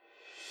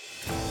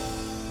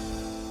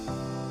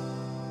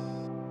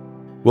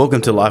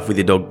Welcome to Life with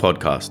Your Dog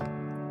podcast.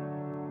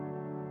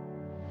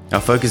 Our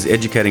focus is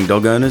educating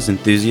dog owners,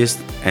 enthusiasts,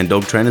 and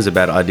dog trainers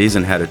about ideas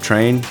on how to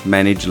train,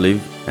 manage,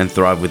 live, and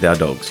thrive with our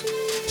dogs.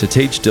 To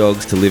teach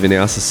dogs to live in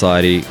our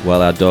society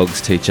while our dogs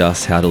teach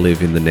us how to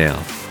live in the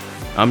now.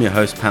 I'm your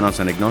host,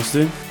 Panos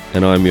Anagnostou.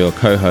 And I'm your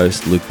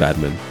co-host, Luke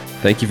Badman.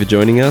 Thank you for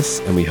joining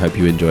us, and we hope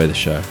you enjoy the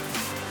show.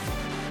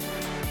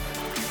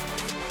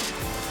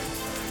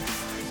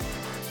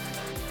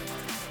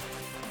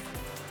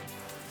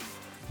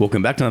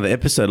 Welcome back to another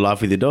episode of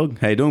Life with Your Dog.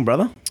 How you doing,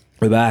 brother?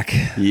 We're back.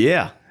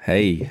 Yeah.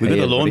 Hey. We've got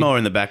the lawnmower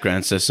in the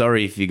background, so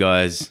sorry if you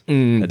guys...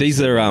 These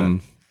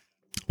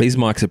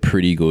mics are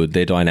pretty good.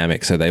 They're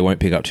dynamic, so they won't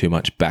pick up too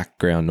much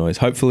background noise,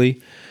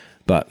 hopefully.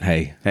 But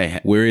hey,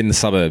 we're in the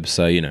suburbs,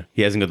 so, you know.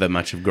 He hasn't got that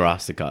much of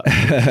grass to cut.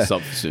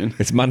 Stop soon.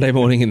 It's Monday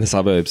morning in the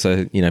suburbs,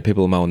 so, you know,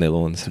 people are mowing their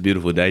lawns. It's a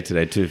beautiful day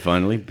today too,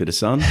 finally. Bit of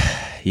sun.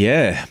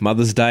 Yeah,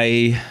 Mother's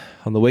Day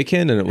on the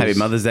weekend. And it was... Happy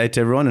Mother's Day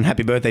to everyone, and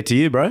happy birthday to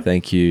you, bro.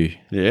 Thank you.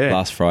 Yeah.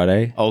 Last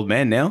Friday. Old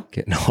man now.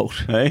 Getting old.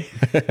 Hey?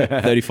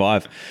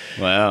 35.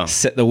 Wow.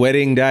 Set the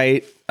wedding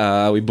date.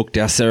 We booked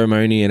our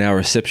ceremony and our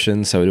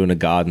reception, so we're doing a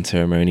garden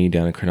ceremony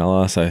down in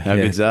Cronulla. So How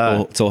good's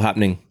that? It's all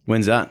happening.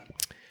 When's that?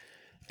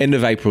 End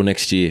of April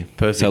next year.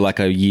 Perfect. So like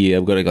a year.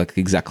 I've got like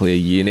exactly a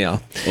year now.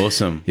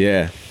 Awesome.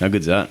 Yeah. How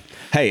good's that?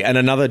 Hey, and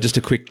just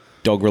a quick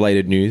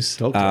dog-related news.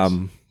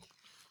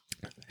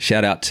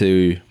 Shout out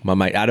to my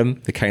mate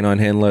Adam, the canine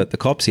handler at the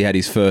Cops. He had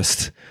his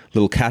first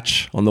little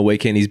catch on the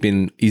weekend. He's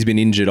been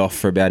injured off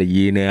for about a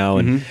year now,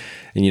 and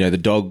you know the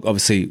dog.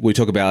 Obviously, we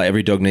talk about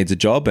every dog needs a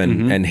job,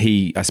 and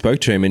I spoke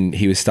to him, and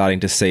he was starting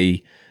to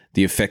see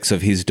the effects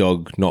of his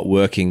dog not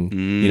working.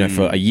 You know,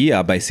 for a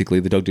year basically,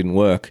 the dog didn't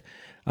work.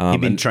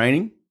 You've been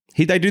training?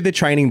 They do their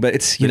training, but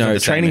it's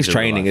training's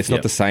training. It's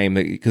not the same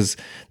because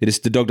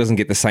the dog doesn't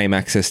get the same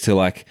access to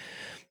like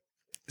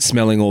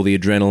smelling all the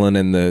adrenaline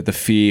and the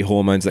fear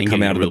hormones that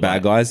come out of the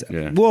bad guys.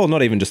 Yeah. Well,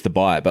 not even just the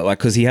bite, but like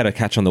because he had a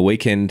catch on the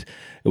weekend,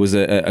 it was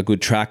a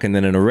good track and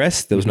then an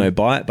arrest. There was no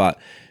bite, but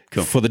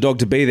for the dog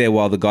to be there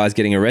while the guy's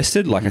getting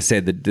arrested, like I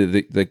said,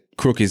 the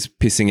crook is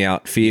pissing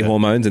out fear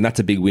hormones, and that's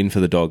a big win for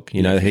the dog.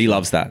 You know, he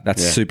loves that.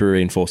 That's super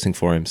reinforcing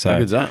for him. So how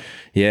good's that?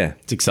 Yeah,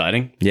 it's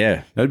exciting.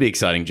 Yeah, that'd be an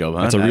exciting job,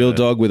 huh? It's a real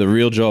dog with a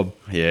real job.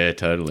 Yeah,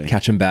 totally.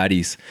 Catching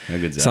baddies. How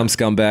good's that? Some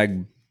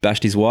scumbag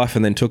bashed his wife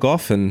and then took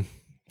off, and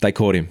they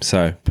caught him.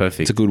 So perfect.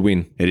 It's a good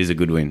win. It is a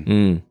good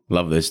win.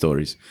 Love those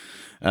stories.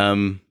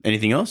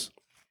 Anything else?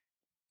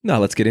 No,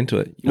 let's get into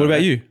it. What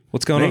about you?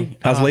 What's going on?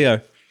 How's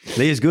Leo?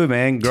 Leo's good,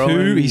 man.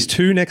 Growing. He's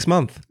 2 next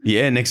month.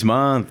 Yeah, next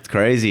month.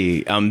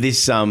 Crazy.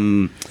 This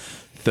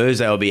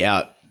Thursday I'll be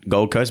out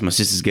Gold Coast. My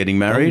sister's getting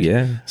married. Oh,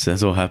 yeah. So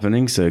that's all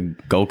happening. So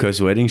Gold Coast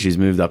wedding. She's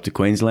moved up to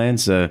Queensland.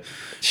 So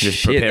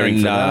just preparing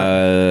for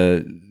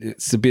that.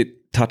 It's a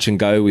bit touch and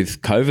go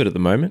with COVID at the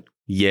moment.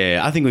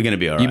 Yeah, I think we're going to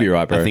be all right. You'll be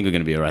right, bro. I think we're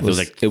going to be all right.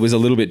 It was a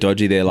little bit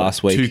dodgy there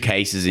last week. 2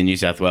 cases in New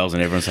South Wales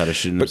and everyone's had to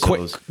shoot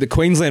themselves. The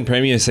Queensland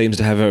Premier seems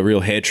to have a real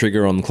hair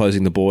trigger on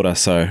closing the border,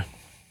 so...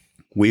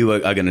 We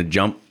are going to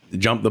jump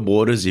the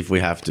borders if we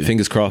have to.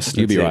 Fingers crossed.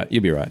 You'll be right.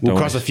 You'll be right. We'll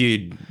cross a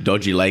few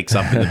dodgy lakes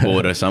up in the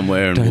border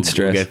somewhere and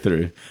we'll get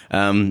through.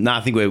 No, I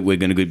think we're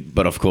going to good.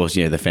 But of course,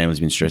 the family's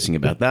been stressing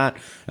about that.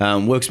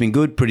 Work's been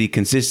good, pretty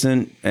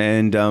consistent.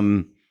 And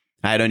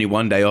I had only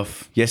 1 day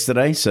off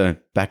yesterday, so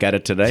back at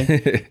it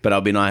today. But it'll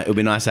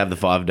be nice to have the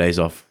 5 days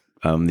off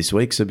this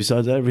week. So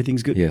besides that,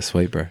 everything's good. Yeah,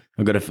 sweet, bro.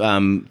 I've got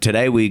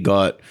today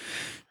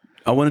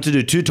I wanted to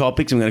do 2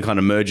 topics. I'm going to kind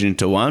of merge it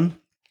into one.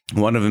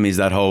 One of them is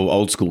that whole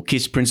old school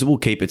KISS principle,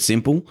 keep it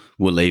simple.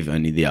 We'll leave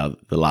only the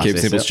last. Keep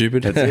simple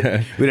stupid. That's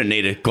it. We don't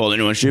need to call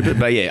anyone stupid,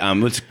 but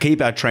let's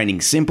keep our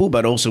training simple,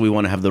 but also we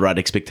want to have the right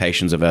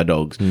expectations of our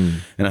dogs.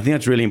 And I think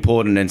that's really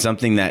important and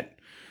something that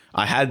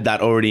I had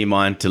that already in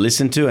mind to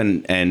listen to,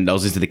 and I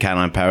was listening to the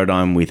Canine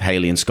Paradigm with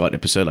Haley and Scott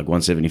episode, like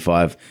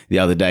 175 the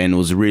other day, and it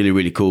was really,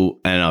 really cool,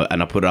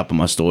 and I put it up on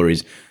my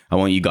stories. I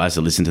want you guys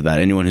to listen to that.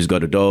 Anyone who's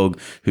got a dog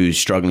who's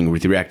struggling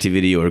with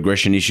reactivity or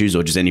aggression issues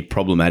or just any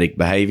problematic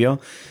behavior,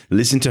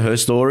 listen to her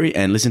story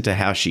and listen to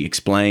how she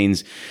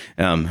explains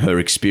her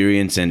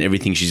experience and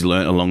everything she's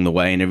learned along the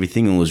way and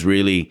everything. It was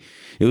really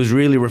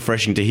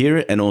refreshing to hear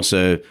it, and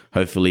also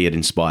hopefully it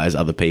inspires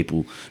other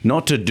people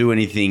not to do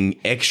anything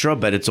extra,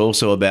 but it's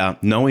also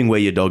about knowing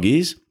where your dog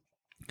is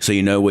so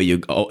you know where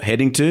you're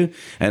heading to,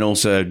 and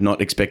also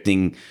not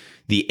expecting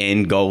the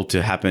end goal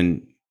to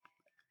happen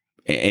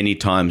any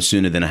time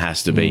sooner than it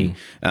has to be.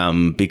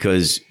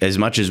 Because as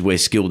much as we're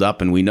skilled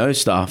up and we know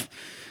stuff,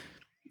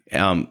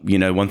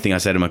 one thing I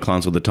say to my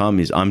clients all the time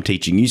is I'm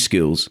teaching you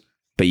skills,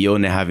 but you're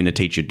now having to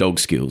teach your dog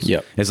skills.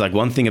 Yep. It's like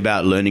one thing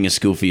about learning a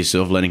skill for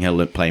yourself, learning how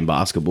to play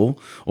basketball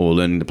or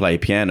learning to play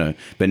piano,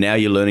 but now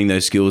you're learning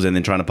those skills and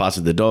then trying to pass it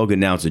to the dog, and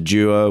now it's a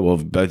duo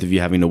of both of you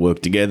having to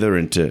work together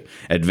and to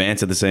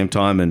advance at the same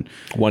time. And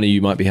one of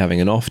you might be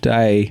having an off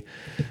day.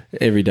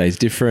 Every day's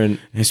different.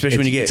 Especially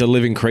when it's a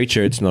living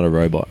creature. It's not a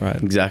robot, right?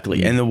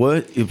 Exactly. And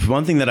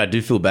one thing that I do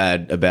feel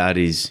bad about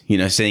is,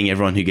 seeing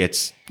everyone who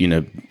gets,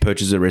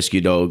 purchases a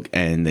rescue dog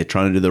and they're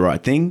trying to do the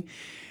right thing,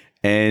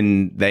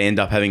 and they end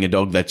up having a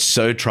dog that's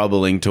so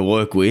troubling to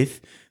work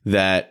with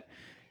that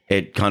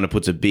it kind of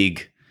puts a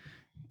big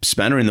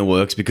spanner in the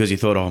works because you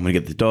thought, I'm going to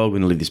get the dog, we're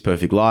going to live this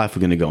perfect life, we're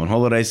going to go on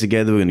holidays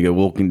together, we're going to go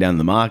walking down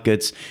the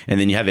markets, and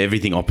then you have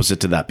everything opposite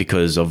to that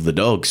because of the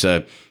dog.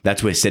 So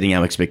that's where setting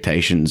our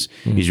expectations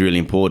is really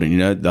important. You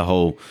know, the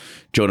whole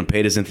Jordan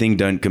Peterson thing,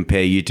 don't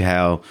compare you to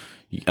how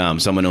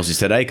someone else is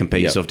today,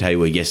 compare yourself to how you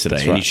were yesterday.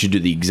 That's right. And you should do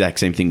the exact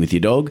same thing with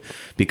your dog,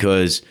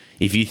 because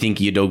if you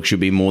think your dog should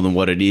be more than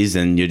what it is,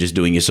 then you're just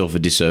doing yourself a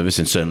disservice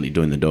and certainly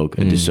doing the dog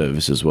a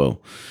disservice as well.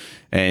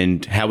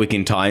 And how we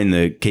can tie in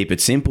the keep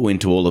it simple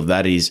into all of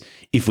that is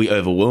if we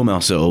overwhelm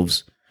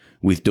ourselves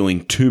with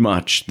doing too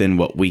much than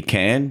what we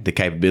can, the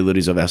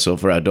capabilities of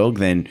ourselves or our dog,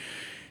 then,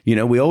 you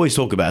know, we always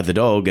talk about the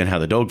dog and how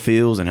the dog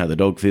feels and how the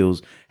dog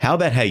feels. How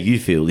about how you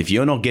feel? If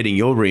you're not getting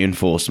your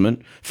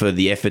reinforcement for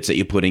the efforts that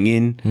you're putting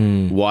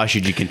in, why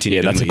should you continue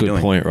doing what you're doing? Yeah,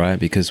 that's a good point, right?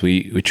 Because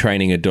we're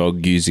training a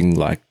dog using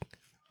like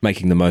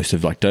making the most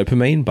of like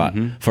dopamine. But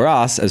for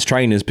us as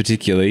trainers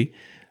particularly,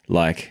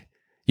 like,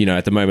 you know,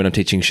 at the moment I'm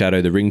teaching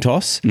Shadow the ring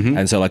toss.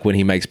 And so like when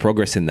he makes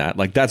progress in that,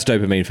 like that's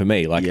dopamine for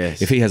me. Like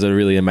if he has a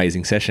really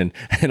amazing session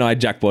and I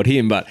jackpot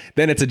him, but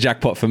then it's a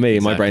jackpot for me.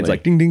 Exactly. My brain's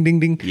like ding, ding, ding,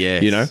 ding.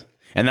 Yes. You know?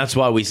 And that's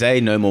why we say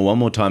no more, one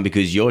more time,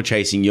 because you're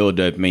chasing your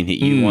dopamine hit.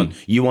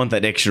 You want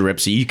that extra rep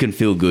so you can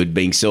feel good,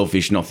 being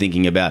selfish, not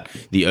thinking about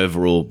the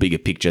overall bigger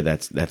picture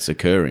that's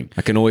occurring.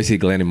 I can always hear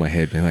Glenn in my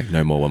head being like,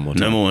 no more, one more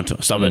time. No more, one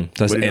time. Stop it.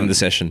 Let's end the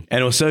session.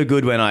 And it was so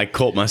good when I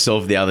caught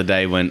myself the other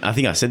day when, I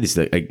think I said this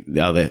the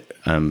other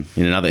in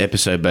another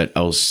episode, but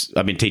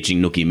I've been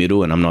teaching Nookie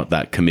middle and I'm not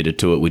that committed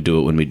to it. We do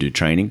it when we do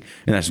training,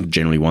 and that's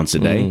generally once a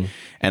day.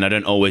 And I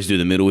don't always do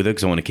the middle with her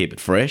because I want to keep it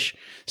fresh.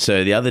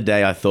 So the other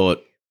day I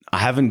thought, I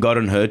haven't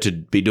gotten her to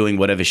be doing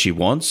whatever she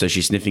wants. So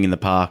she's sniffing in the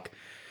park.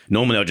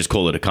 Normally I'll just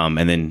call her to come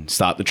and then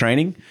start the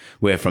training.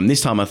 Where from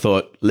this time I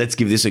thought, let's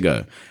give this a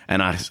go.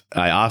 And I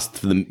asked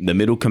for the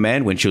middle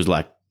command when she was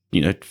like,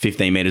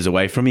 15 meters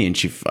away from me, and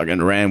she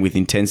fucking ran with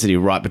intensity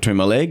right between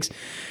my legs.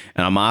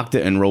 And I marked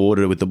it and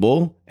rewarded her with the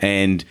ball.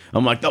 And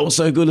I'm like, that was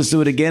so good. Let's do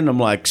it again. I'm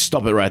like,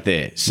 stop it right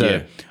there.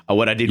 So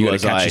what I did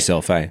was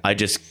I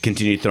just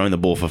continued throwing the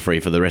ball for free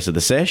for the rest of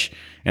the sesh.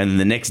 And then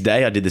the next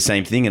day I did the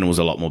same thing and it was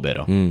a lot more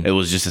better. It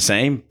was just the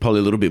same, probably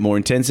a little bit more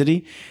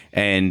intensity.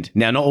 And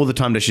now not all the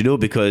time does she do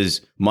it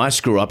because my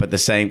screw up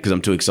because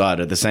I'm too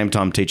excited. At the same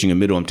time teaching a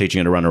middle, I'm teaching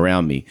her to run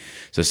around me.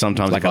 So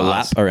sometimes like a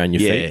lap around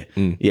your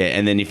feet. Yeah.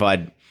 And then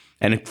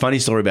and a funny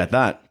story about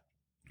that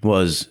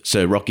was,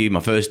 so Rocky, my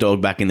first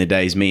dog back in the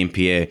days, me and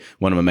Pierre,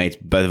 one of my mates,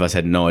 both of us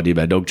had no idea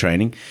about dog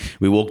training.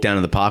 We walked down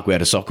to the park, we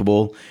had a soccer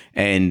ball,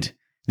 and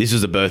this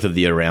was the birth of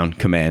the around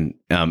command.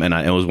 And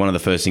it was one of the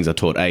first things I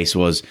taught Ace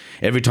was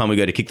every time we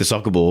go to kick the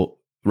soccer ball,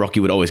 Rocky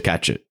would always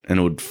catch it, and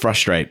it would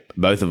frustrate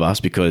both of us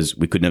because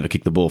we could never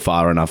kick the ball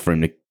far enough for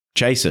him to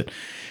chase it.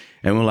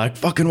 And we're like,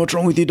 fucking, what's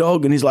wrong with your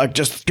dog? And he's like,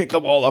 just kick the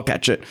ball, I'll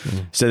catch it.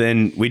 So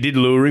then we did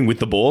luring with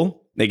the ball.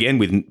 Again,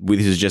 with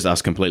this is just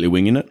us completely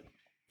winging it.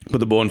 Put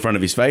the ball in front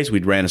of his face.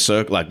 We'd ran a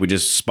circle, like we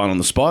just spun on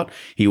the spot.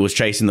 He was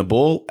chasing the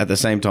ball. At the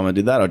same time I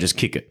did that, I'd just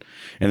kick it.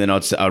 And then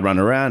I'd run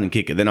around and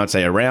kick it. Then I'd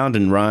say around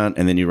and run,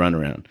 and then you run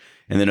around.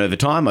 And then over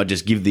time, I'd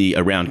just give the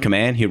around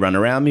command. He'd run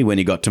around me. When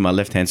he got to my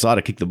left-hand side,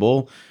 I kicked the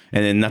ball.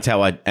 And then that's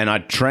how I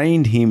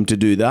trained him to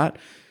do that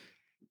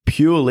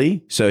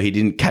purely so he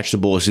didn't catch the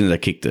ball as soon as I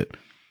kicked it.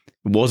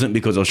 It wasn't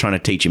because I was trying to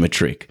teach him a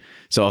trick.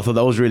 So I thought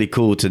that was really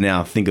cool to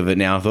now think of it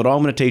now. I thought,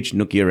 I'm going to teach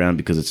Nookie around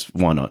because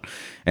why not?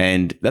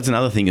 And that's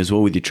another thing as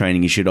well with your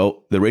training.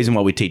 The reason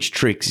why we teach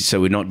tricks is so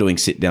we're not doing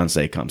sit down,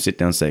 stay calm, sit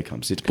down, stay calm.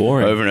 It's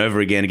boring. Over and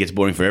over again. It gets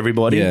boring for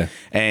everybody. Yeah.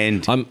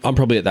 And I'm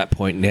probably at that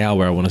point now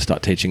where I want to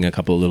start teaching a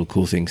couple of little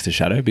cool things to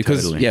Shadow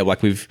because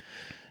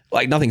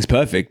nothing's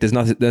perfect. There's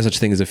no such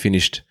thing as a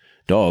finished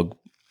dog.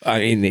 I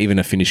mean, even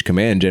a finished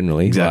command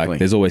generally. Exactly. Like,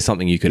 there's always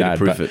something you could add.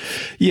 Proof it.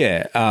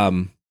 Yeah.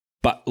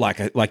 But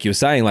like you were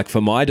saying, like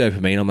for my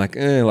dopamine, I'm like,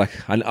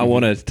 I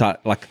want to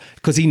start, like,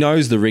 because he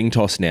knows the ring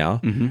toss now,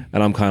 and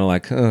I'm kind of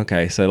like,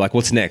 okay, so like,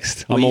 what's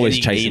next? I'm always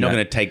chasing. You're not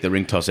going to take the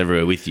ring toss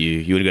everywhere with you.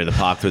 You would go to the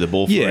park, throw the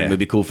ball for him. It'd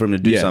be cool for him to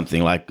do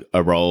something like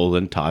a roll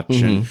and touch,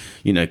 and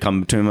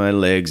come between my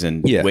legs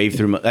and weave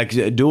through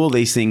do all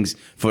these things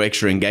for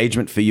extra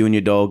engagement for you and your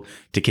dog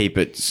to keep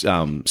it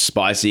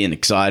spicy and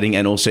exciting.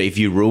 And also, if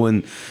you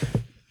ruin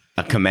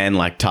a command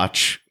like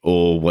touch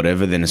or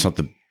whatever, then it's not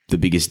the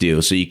biggest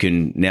deal. So you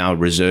can now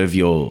reserve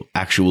your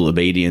actual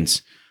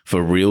obedience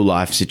for real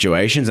life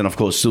situations, and of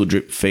course still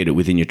drip feed it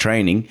within your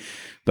training.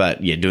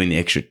 But doing the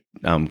extra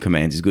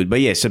commands is good.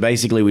 But so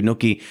basically with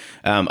Nookie,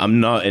 I'm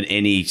not at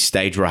any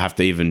stage where I have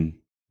to even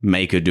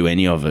make her do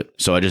any of it.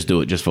 So I just do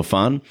it just for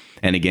fun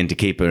and again to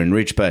keep her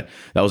enriched. But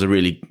that was a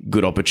really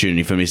good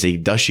opportunity for me to see,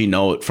 does she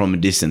know it from a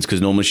distance? Because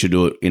normally she'll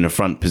do it in a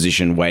front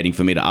position waiting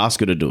for me to ask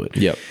her to do it.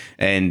 Yep.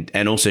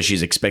 And also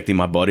she's expecting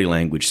my body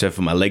language. So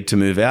for my leg to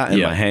move out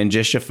and my hand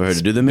gesture for her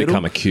to do the middle.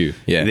 Become a cue.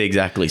 Yeah.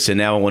 Exactly. So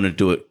now I want to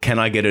do it. Can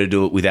I get her to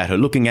do it without her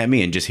looking at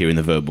me and just hearing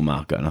the verbal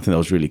marker? And I think that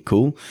was really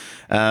cool.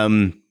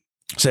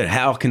 So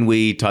how can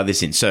we tie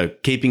this in? So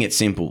keeping it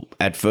simple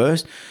at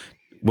first.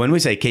 When we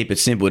say keep it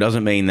simple, it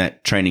doesn't mean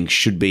that training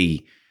should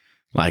be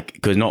Like,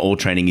 because not all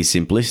training is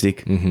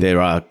simplistic.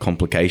 There are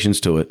complications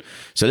to it.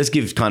 So let's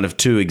give kind of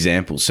 2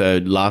 examples.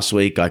 So last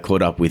week I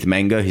caught up with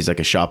Mango. He's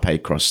like a Shar-Pei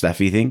cross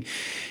staffy thing.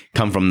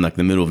 Come from like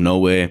the middle of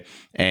nowhere.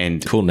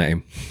 And cool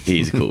name.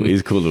 He's cool.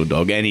 He's a cool little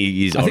dog. And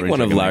he's I think one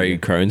of Larry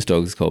Crone's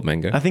dogs is called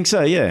Mango. I think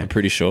so, yeah. I'm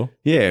pretty sure.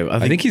 Yeah.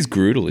 I think his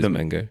Groodle is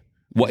Mango.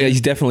 Well,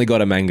 he's definitely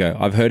got a Mango.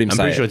 I've heard him say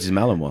I'm pretty sure it's his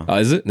Malinois. Oh,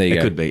 is it? There you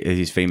go. It could be.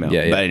 He's female.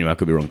 Yeah. But anyway, I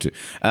could be wrong too.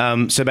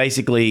 So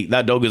basically,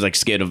 that dog was like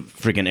scared of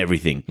freaking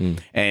everything.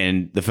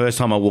 And the first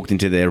time I walked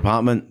into their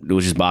apartment, it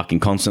was just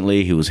barking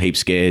constantly. He was heaps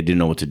scared, didn't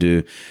know what to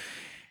do.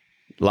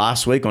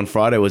 Last week on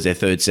Friday was their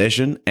 3rd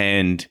session.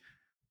 And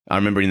I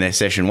remember in their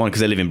session 1,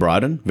 because they live in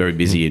Brighton, very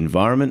busy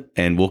environment,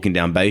 and walking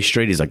down Bay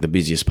Street is like the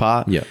busiest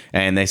part. Yeah.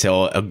 And they say,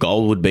 a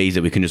goal would be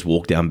that we can just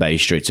walk down Bay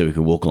Street so we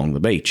can walk along the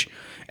beach.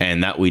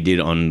 And that we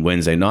did on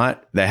Wednesday night.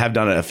 They have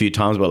done it a few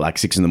times, but like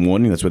 6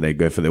 a.m. That's where they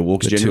go for their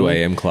walks. The generally. 2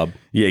 a.m. club.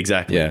 Yeah,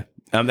 exactly. Yeah.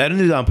 They didn't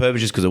do that on purpose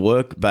just because of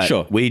work, but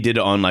Sure. we did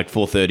it on like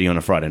 4:30 on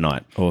a Friday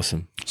night.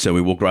 Awesome. So we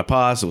walked right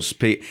past,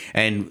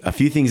 and a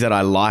few things that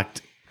I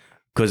liked,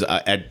 because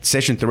at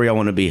session 3, I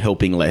want to be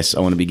helping less. I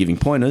want to be giving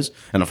pointers,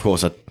 and of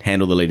course, I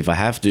handle the lead if I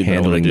have to.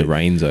 Handling the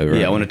reins over.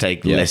 Yeah, I want to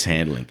take less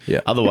handling.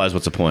 Yeah. Otherwise,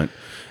 what's the point?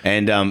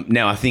 And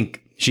now I think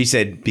she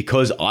said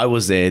because I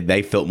was there,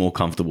 they felt more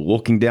comfortable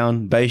walking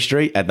down Bay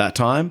Street at that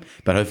time,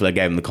 but hopefully I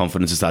gave them the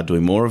confidence to start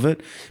doing more of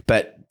it.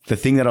 But the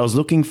thing that I was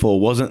looking for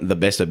wasn't the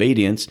best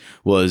obedience,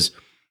 was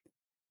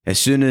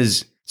as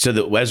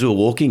we were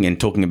walking and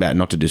talking about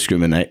not to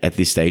discriminate at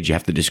this stage, you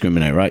have to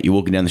discriminate, right? You're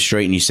walking down the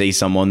street and you see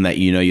someone that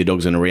you know your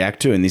dog's going to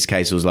react to. In this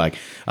case, it was like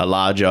a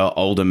larger,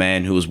 older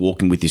man who was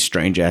walking with this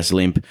strange ass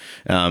limp,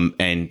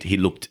 and he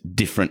looked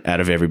different out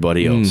of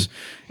everybody else.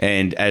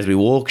 And as we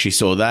walked, she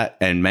saw that,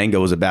 and Mango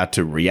was about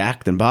to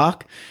react and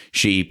bark.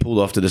 She pulled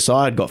off to the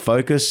side, got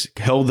focus,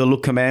 held the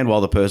look command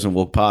while the person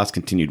walked past,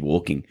 continued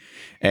walking.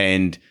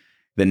 And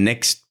the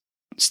next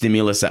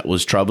stimulus that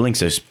was troubling,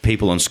 so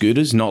people on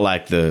scooters, not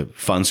like the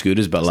fun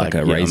scooters, but like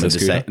a razor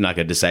scooter? Like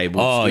a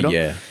disabled scooter.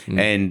 Yeah.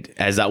 And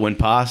as that went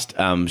past,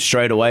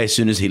 straight away, as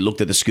soon as he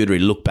looked at the scooter, he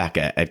looked back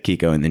at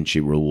Kiko, and then she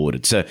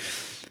rewarded. So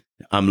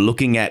I'm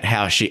looking at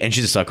how and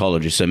she's a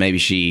psychologist, so maybe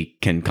she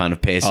can kind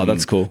of pair some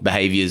that's cool.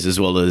 behaviors as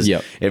well as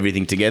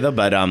everything together.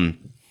 But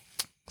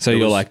so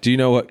you're like, do you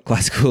know what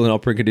classical and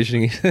opera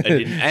conditioning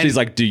is? She's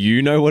like, do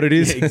you know what it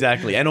is? Yeah,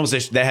 exactly. And also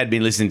they had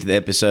been listening to the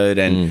episode,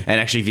 and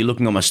actually if you're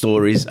looking on my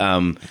stories,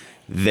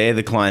 they're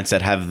the clients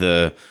that have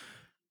the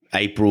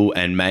April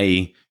and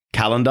May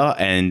calendar,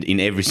 and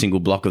in every single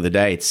block of the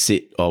day it's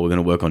we're going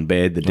to work on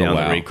bed, the down,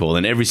 the recall,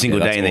 and every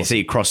single day, and they see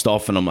it crossed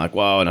off, and I'm like,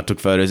 wow, and I took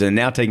photos, and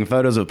now taking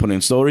photos of putting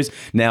in stories.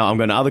 Now I'm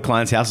going to other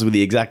clients' houses with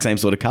the exact same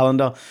sort of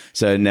calendar,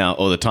 so now,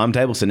 or the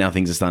timetable, so now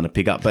things are starting to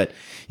pick up. But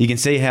you can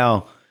see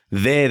how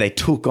they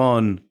took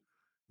on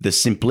the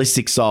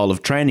simplistic style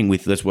of training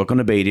with let's work on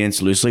obedience,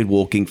 loose lead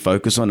walking,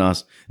 focus on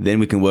us, then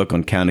we can work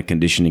on counter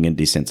conditioning and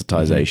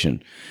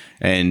desensitization.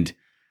 And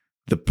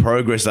the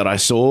progress that I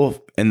saw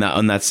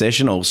on that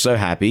session, I was so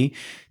happy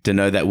to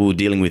know that we were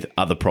dealing with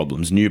other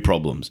problems, new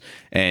problems.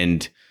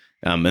 And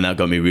that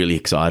got me really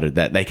excited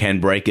that they can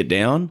break it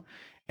down.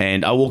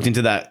 And I walked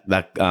into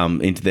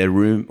into their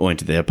room or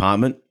into their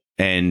apartment,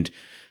 and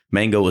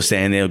Mango was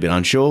standing there a bit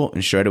unsure,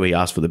 and straight away he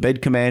asked for the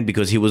bed command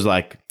because he was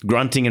like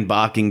grunting and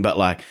barking, but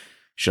like,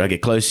 should I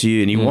get close to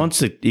you? And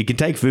he can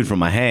take food from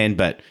my hand,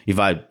 but if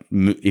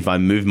I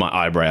move my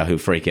eyebrow, he'll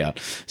freak out.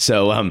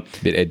 So,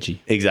 bit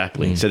edgy.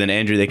 Exactly. So then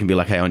Andrew, they can be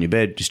like, hey, on your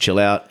bed, just chill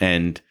out,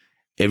 and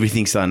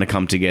everything's starting to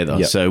come together.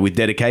 Yep. So with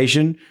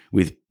dedication,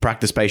 with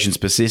practice, patience,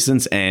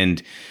 persistence,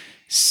 and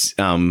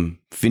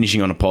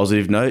finishing on a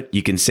positive note,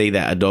 you can see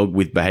that a dog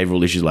with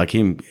behavioral issues like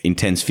him,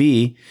 intense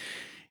fear,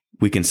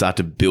 we can start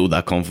to build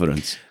that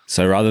confidence.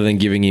 So rather than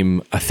giving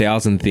him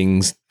 1,000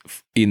 things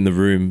in the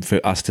room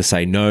for us to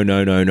say, no,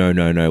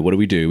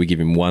 what do? We give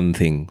him one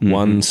thing,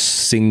 one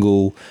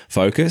single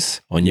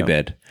focus on your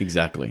bed.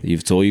 Exactly.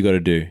 It's all you got to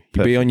do.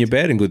 You be on your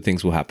bed and good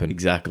things will happen.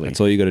 Exactly.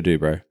 That's all you got to do,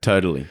 bro.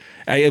 Totally.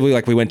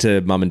 We went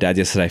to mum and dad's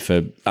yesterday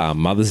for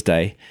Mother's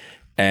Day,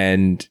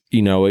 and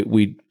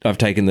I've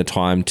taken the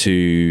time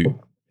to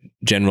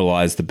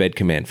generalize the bed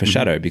command for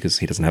Shadow because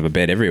he doesn't have a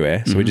bed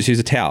everywhere. So we just use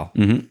a towel.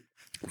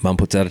 Mum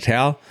puts out a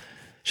towel,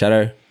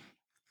 Shadow,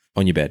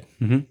 on your bed.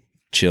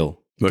 Chill.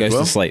 Worked Goes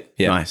well? to sleep.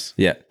 Yeah. Nice.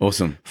 Yeah.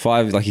 Awesome.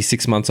 5, he's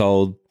 6 months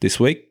old this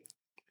week.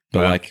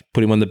 But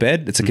put him on the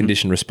bed. It's a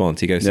conditioned response.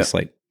 He goes to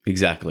sleep.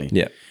 Exactly.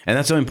 Yeah. And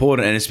that's so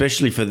important. And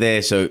especially for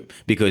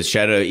because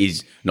Shadow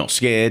is not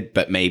scared,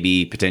 but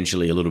maybe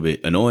potentially a little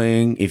bit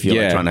annoying if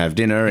you're trying to have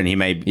dinner, and he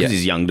may, because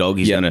he's a young dog,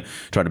 he's going to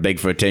try to beg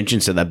for attention.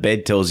 So that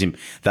bed tells him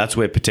that's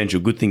where potential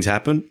good things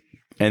happen.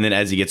 And then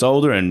as he gets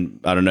older, and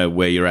I don't know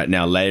where you're at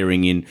now,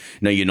 layering in,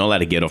 no, you're not allowed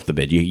to get off the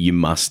bed. You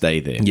must stay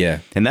there. Yeah.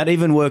 And that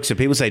even works. So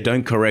people say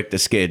don't correct a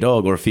scared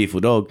dog or a fearful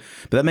dog,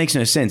 but that makes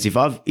no sense.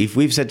 If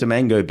we've said to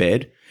Mango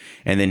bed,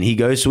 and then he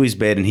goes to his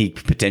bed and he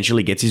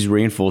potentially gets his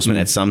reinforcement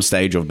at some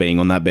stage of being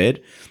on that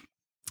bed,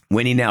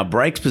 when he now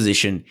breaks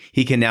position,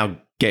 he can now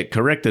get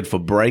corrected for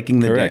breaking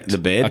the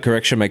bed. A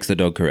correction makes the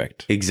dog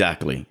correct.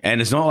 Exactly.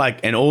 And it's not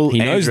like, he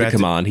knows the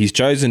command. He's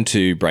chosen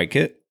to break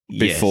it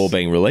before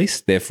being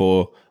released.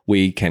 Therefore,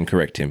 we can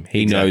correct him.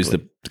 He knows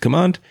the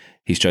command.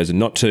 He's chosen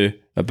not to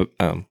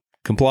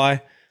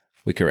comply.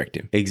 We correct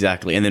him.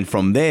 Exactly. And then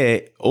from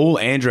there, all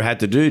Andrew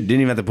had to do,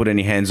 didn't even have to put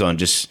any hands on,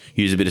 just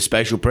use a bit of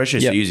spatial pressure.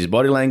 So use his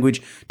body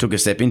language, took a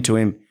step into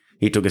him.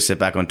 He took a step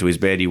back onto his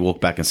bed. He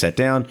walked back and sat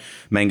down.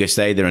 Mango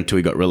stayed there until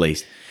he got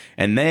released.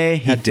 And there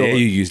he How dare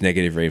you use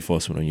negative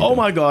reinforcement on your dog?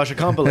 my gosh, I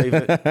can't believe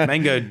it.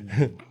 Mango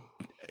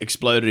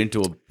exploded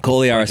into a...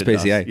 Call the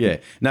RSPCA. Yeah.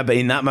 No, but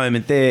in that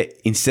moment there,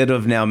 instead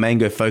of now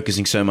Mango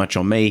focusing so much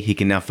on me, he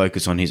can now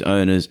focus on his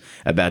owners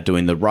about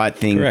doing the right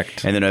thing.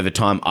 Correct. And then over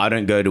time, I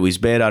don't go to his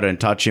bed. I don't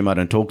touch him. I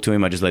don't talk to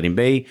him. I just let him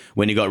be.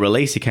 When he got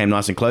released, he came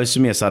nice and close to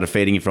me. I started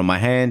feeding him from my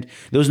hand.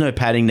 There was no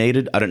padding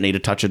needed. I don't need to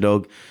touch a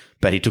dog.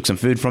 But he took some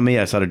food from me.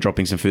 I started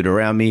dropping some food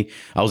around me.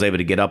 I was able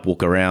to get up,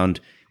 walk around.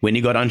 When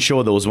he got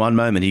unsure, there was one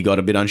moment he got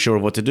a bit unsure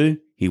of what to do.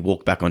 He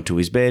walked back onto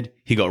his bed.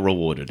 He got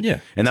rewarded. Yeah.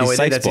 And that way,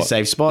 that's his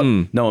safe spot.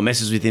 No one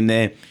messes with him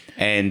there.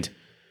 And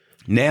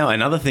now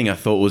another thing I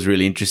thought was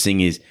really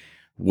interesting is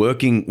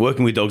working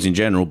with dogs in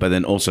general, but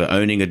then also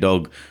owning a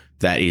dog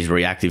that is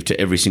reactive to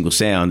every single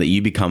sound, that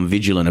you become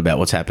vigilant about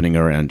what's happening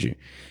around you.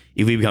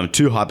 If we become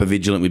too hyper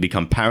vigilant, we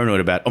become paranoid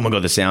about, oh my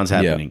God, the sound's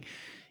happening.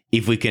 Yeah.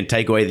 If we can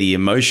take away the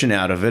emotion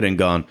out of it and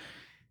go on,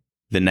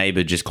 the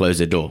neighbor just closed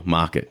their door,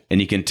 mark it.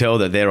 And you can tell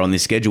that they're on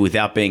this schedule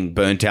without being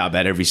burnt out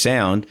about every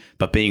sound,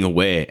 but being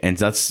aware. And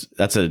that's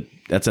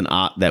an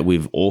art that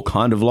we've all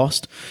kind of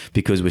lost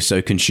because we're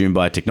so consumed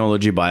by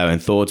technology, by our own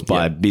thoughts,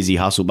 by busy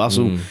hustle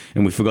bustle,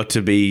 and we forgot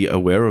to be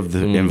aware of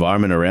the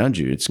environment around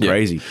you. It's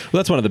crazy. Well,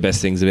 that's one of the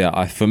best things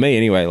about, for me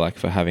anyway, like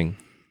for having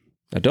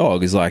a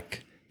dog is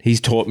like,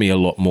 he's taught me a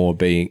lot more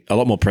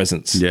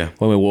presence. Yeah.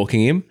 When we're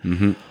walking him.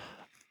 Mm-hmm.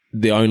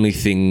 The only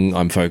thing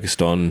I'm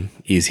focused on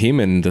is him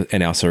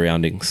and our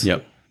surroundings.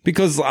 Yep.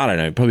 Because, I don't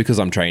know, probably because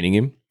I'm training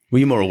him. Well,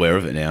 you're more aware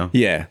of it now.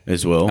 Yeah.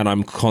 As well. And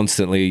I'm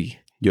constantly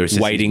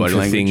waiting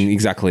for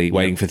things,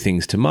 waiting for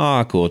things to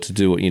mark or to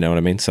do, you know what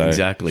I mean? So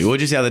exactly. Well,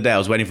 just the other day, I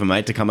was waiting for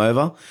mate to come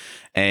over,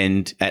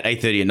 and at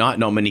 8:30 at night,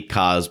 not many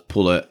cars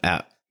pull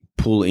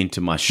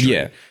into my street.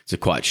 Yeah. It's a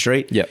quiet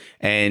street. Yep.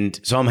 And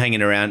so I'm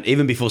hanging around.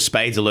 Even before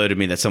Spades alerted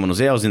me that someone was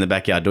there, I was in the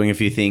backyard doing a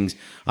few things.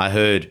 I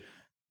heard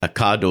a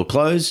car door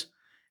close.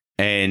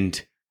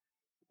 And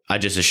I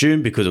just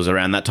assumed because it was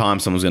around that time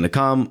someone was going to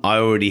come. I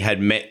already had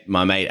met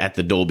my mate at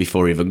the door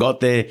before he even got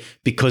there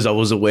because I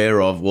was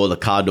aware of, well, the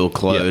car door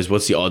closed.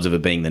 What's the odds of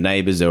it being the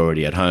neighbors? They're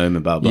already at home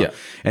and blah, blah. Yeah.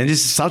 And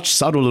just such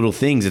subtle little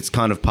things. It's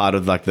kind of part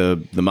of like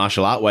the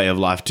martial art way of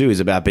life too, is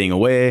about being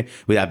aware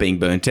without being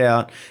burnt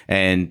out.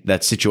 And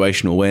that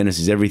situational awareness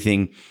is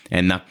everything.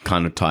 And that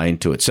kind of tie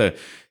into it. So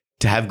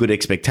to have good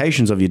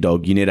expectations of your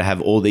dog, you need to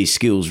have all these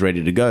skills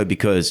ready to go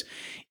because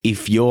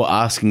if you're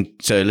asking,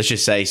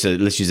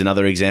 let's use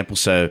another example.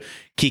 So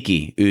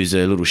Kiki, who's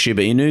a little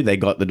Shiba Inu, they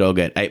got the dog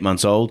at 8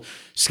 months old,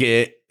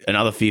 scared,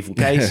 another fearful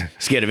case,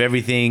 scared of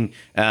everything.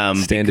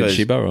 Standard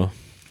Shiba or?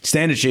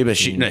 Standard Shiba.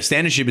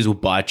 Standard Shibas will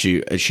bite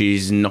you.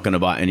 She's not going to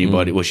bite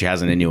anybody. Well, she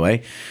hasn't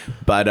anyway.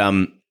 But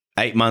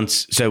 8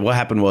 months. So what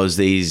happened was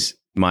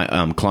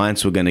my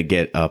clients were going to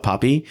get a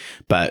puppy,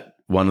 but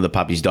one of the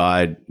puppies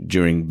died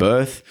during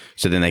birth,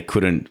 so then they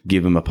couldn't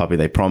give them a puppy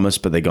they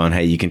promised, but they're going,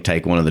 hey, you can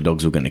take one of the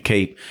dogs we're going to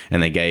keep.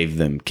 And they gave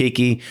them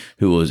Kiki,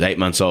 who was 8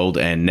 months old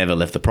and never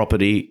left the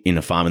property in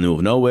a farm in the middle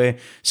of nowhere.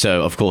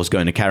 So, of course,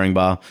 going to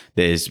Caringbah,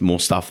 there's more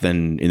stuff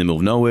than in the middle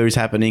of nowhere is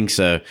happening.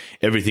 So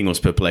everything was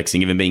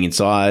perplexing. Even being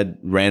inside,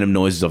 random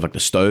noises of like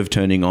the stove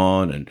turning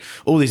on and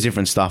all these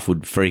different stuff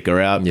would freak her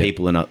out.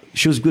 Yeah.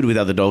 She was good with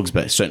other dogs,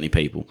 but certainly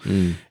people.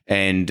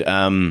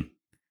 And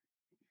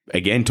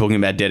again, talking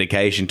about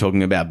dedication,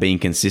 talking about being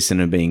consistent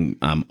and being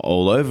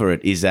all over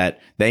it, is that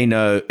they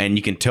know, and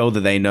you can tell that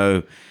they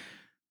know,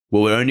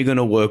 well, we're only going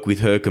to work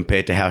with her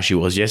compared to how she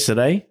was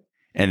yesterday,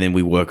 and then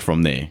we work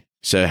from there.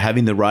 So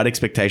having the right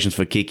expectations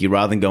for Kiki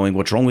rather than going,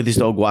 what's wrong with this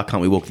dog? Why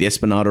can't we walk the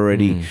Esplanade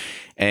already?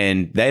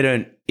 And they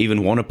don't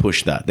even want to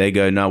push that. They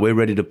go, no, we're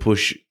ready to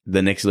push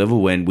the next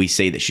level when we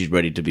see that she's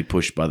ready to be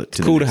pushed to the next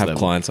level. Cool to have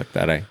clients like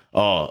that, eh?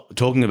 Oh,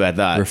 talking about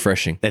that.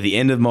 Refreshing. At the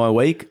end of my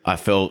week, I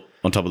felt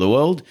on top of the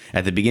world.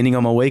 At the beginning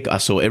of my week, I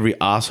saw every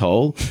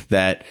asshole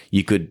that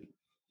you could,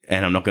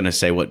 and I'm not going to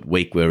say what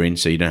week we're in,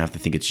 so you don't have to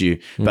think it's you,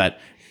 but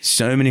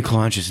so many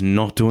clients just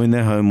not doing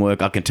their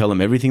homework. I can tell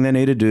them everything they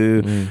need to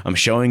do. I'm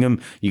showing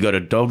them, you got a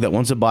dog that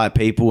wants to bite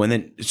people. And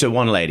then, so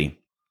one lady,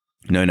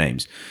 no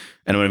names,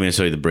 and I'm not even going to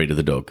tell you the breed of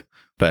the dog,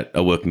 but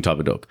a working type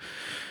of dog.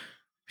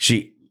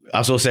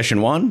 I saw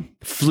session one,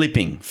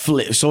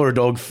 saw a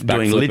dog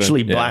doing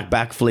literally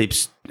back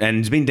flips, and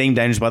it's been deemed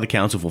dangerous by the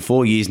council for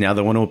 4 years now.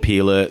 They want to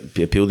appeal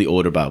the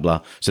order, blah,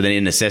 blah. So then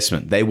an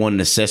assessment. They want an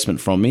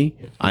assessment from me.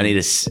 I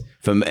need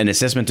for an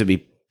assessment to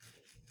be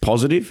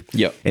positive.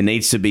 Yep. It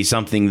needs to be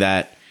something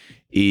that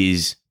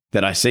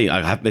I see.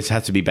 It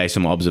has to be based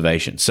on my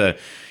observation. So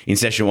in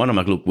session one, I'm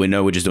like, look, we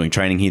know we're just doing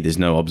training here. There's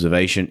no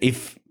observation.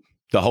 If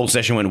the whole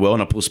session went well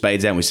and I pull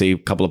Spades out and we see a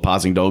couple of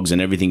passing dogs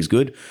and everything's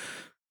good,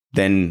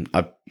 then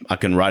I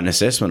can write an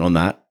assessment on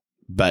that.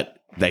 But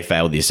they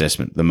failed the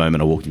assessment the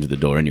moment I walked into the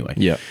door anyway.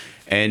 Yeah.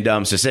 And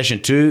so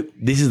session 2,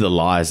 this is the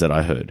lies that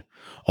I heard.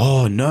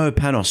 Oh, no,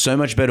 Panos, so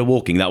much better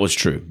walking. That was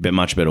true, but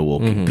much better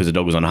walking because the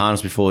dog was on a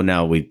harness before.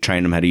 Now we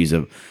trained him how to use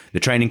the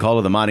training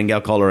collar, the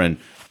martingale collar, and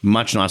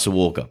much nicer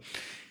walker.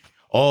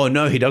 Oh,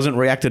 no, he doesn't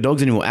react to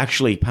dogs anymore.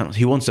 Actually, Panos,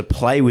 he wants to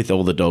play with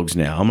all the dogs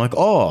now. I'm like,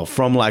 oh,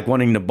 from like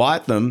wanting to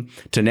bite them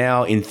to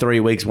now in 3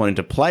 weeks wanting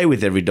to play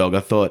with every dog. I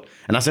thought,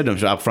 and I said to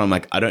him up front,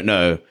 like, I don't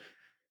know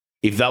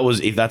if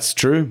that's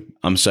true.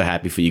 I'm so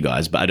happy for you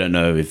guys, but I don't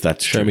know if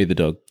that's true. Show me the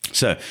dog.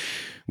 So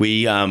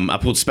I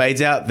pulled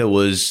Spades out. There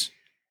was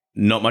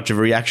not much of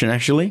a reaction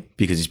actually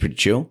because he's pretty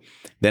chill.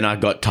 Then I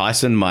got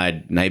Tyson,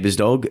 my neighbor's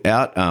dog,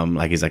 out.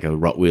 He's like a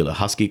Rottweiler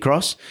Husky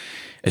cross.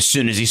 As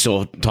soon as he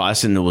saw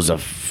Tyson, there was a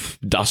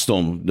dust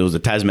storm. There was a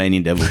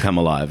Tasmanian devil come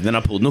alive. Then I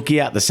pulled Nookie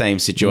out, the same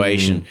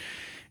situation.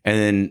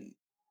 And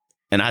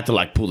I had to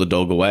like pull the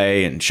dog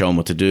away and show him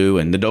what to do.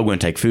 And the dog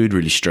won't take food,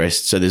 really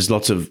stressed. So there's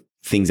lots of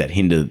things that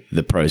hinder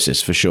the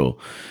process for sure.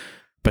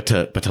 But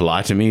to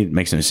lie to me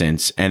makes no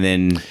sense. And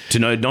then to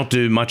not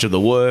do much of the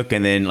work,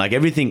 and then like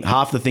everything,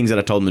 half the things that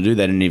I told them to do,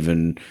 they didn't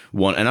even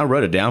want. And I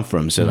wrote it down for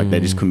them, so like they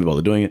just couldn't be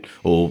bothered doing it,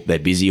 or they're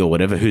busy or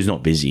whatever. Who's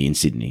not busy in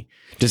Sydney?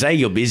 To say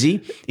you're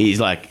busy is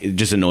like it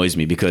just annoys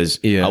me because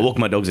I walk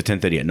my dogs at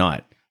 10:30 at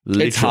night.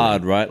 Literally. It's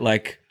hard, right?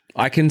 Like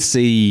I can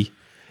see.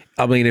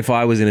 I mean, if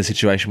I was in a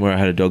situation where I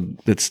had a dog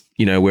that's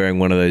wearing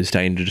one of those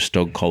dangerous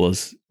dog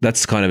collars,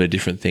 that's kind of a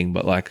different thing.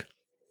 But like.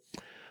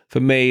 For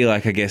me,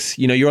 like, I guess,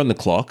 you're on the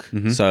clock.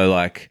 So,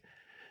 like,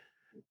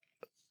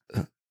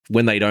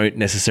 when they don't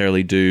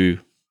necessarily do...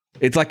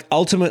 It's like,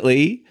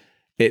 ultimately,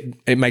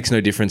 it makes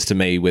no difference to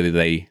me whether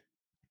they...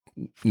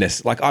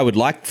 Like, I would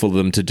like for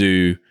them to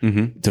do...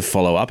 To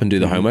follow up and do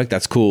the homework.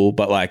 That's cool.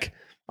 But, like,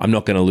 I'm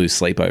not going to lose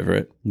sleep over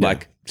it. Yeah.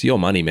 Like, it's your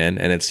money, man.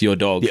 And it's your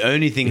dog. The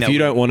only thing if you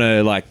don't want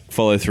to, like,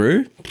 follow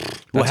through...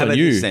 That's on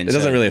you. Then, it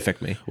doesn't really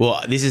affect me.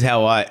 Well, this is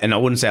how and I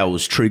wouldn't say I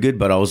was triggered,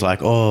 but I was like,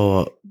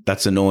 oh,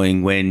 that's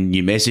annoying when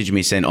you messaged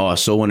me saying, oh, I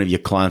saw one of your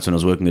clients when I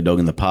was working a dog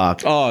in the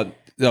park. Oh,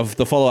 the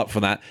follow-up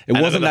from that. It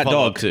wasn't that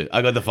dog. Too.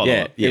 I got the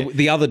follow-up. Yeah.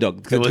 The other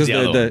dog. Because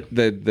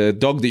the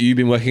dog that you've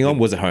been working on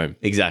was at home.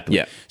 Exactly.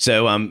 Yeah.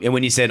 So and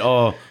when you said,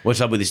 oh, what's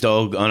up with this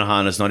dog on a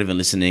harness, not even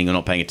listening or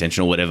not paying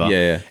attention or whatever.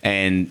 Yeah.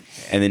 And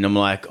then I'm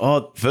like,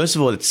 oh, first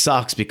of all, it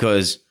sucks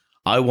because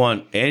I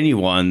want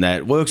anyone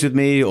that works with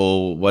me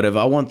or whatever,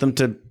 I want them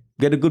to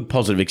get a good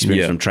positive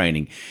experience from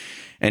training.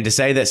 And to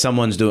say that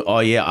someone's doing, oh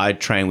yeah, I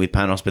train with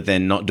Panos, but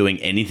then not doing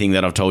anything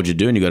that I've told you to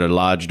do, and you got a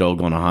large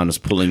dog on a harness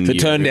pulling you. It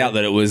turned out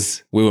that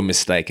we were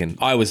mistaken.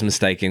 I was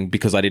mistaken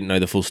because I didn't know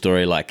the full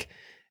story. Like,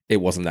 it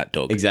wasn't that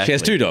dog. Exactly. She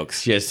has 2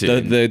 dogs. She has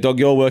 2. The dog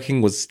you're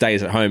working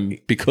stays at home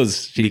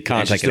because she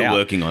can't take it out. She's still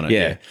working on it.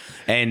 Yeah.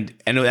 And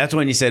that's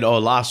when you said, oh,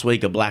 last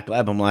week a black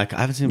lab. I'm like,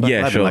 I haven't seen a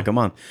black lab in like a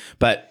month.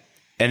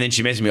 And then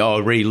she messaged me, oh,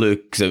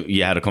 Luke. So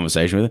you had a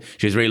conversation with her.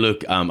 She goes,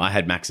 Luke, I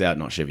had Max out,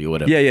 not Chevy or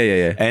whatever.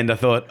 Yeah. And I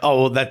thought,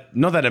 oh, well,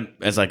 not that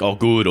it's like, oh,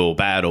 good or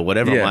bad or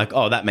whatever. Yeah. I'm like,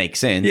 oh, that makes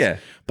sense. Yeah.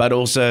 But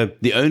also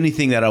the only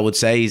thing that I would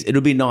say is it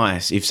would be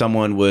nice if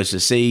someone was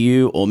to see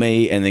you or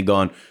me and then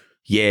gone,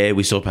 yeah,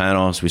 we saw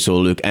Panos, we saw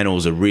Luke, and it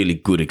was a really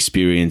good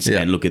experience.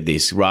 Yeah. And look at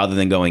this, rather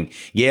than going,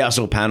 yeah, I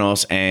saw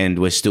Panos and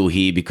we're still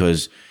here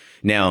because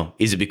now,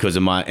 is it because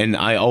of and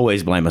I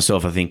always blame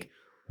myself. I think,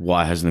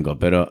 why hasn't it got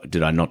better?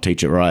 Did I not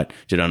teach it right?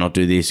 Did I not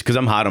do this? Because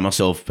I'm hard on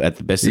myself at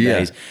the best of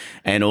days.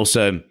 And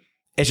also,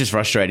 it's just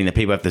frustrating that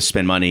people have to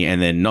spend money and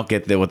then not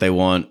get what they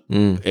want,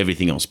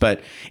 everything else.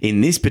 But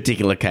in this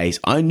particular case,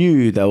 I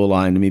knew they were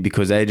lying to me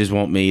because they just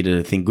want me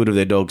to think good of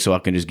their dog so I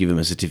can just give them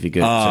a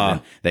certificate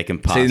so they can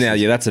pass. See, now,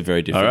 that's a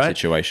very different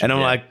situation. And I'm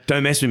like,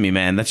 don't mess with me,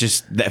 man. That's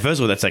just, first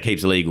of all, that's like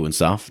heaps illegal and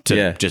stuff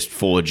to just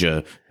forge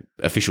a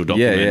official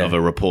document of a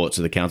report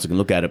so the council can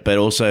look at it. But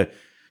also,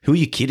 who are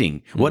you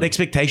kidding? What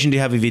expectation do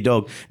you have of your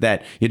dog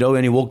that your dog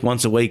only walked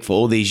once a week for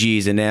all these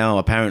years and now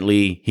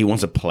apparently he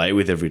wants to play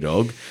with every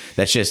dog?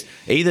 That's just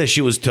either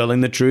she was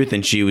telling the truth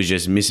and she was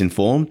just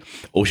misinformed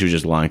or she was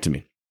just lying to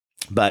me.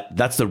 But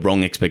that's the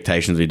wrong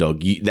expectations of your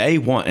dog. They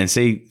want, and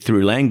see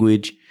through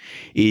language,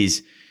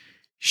 is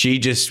she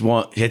just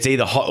it's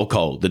either hot or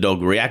cold. The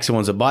dog reacts and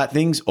wants to bite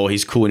things, or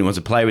he's cool and he wants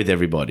to play with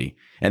everybody.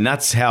 And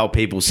that's how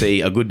people see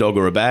a good dog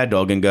or a bad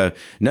dog and go,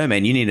 no,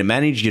 man, you need to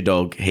manage your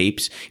dog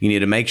heaps. You need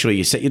to make sure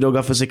you set your dog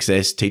up for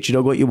success, teach your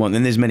dog what you want.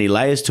 Then there's many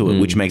layers to it,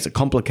 which makes it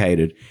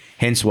complicated.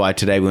 Hence why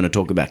today we're going to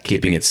talk about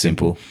keeping it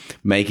simple,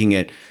 making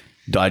it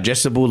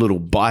digestible little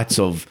bites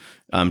of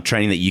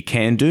training that you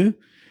can do.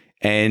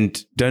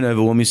 And don't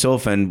overwhelm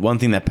yourself. And one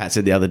thing that Pat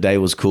said the other day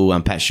was cool.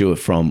 Pat Stewart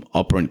from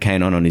Operant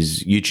Canine on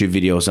his YouTube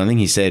video or something,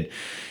 he said,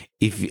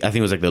 I think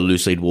it was like the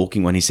loose lead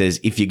walking one. He says,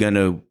 if you're going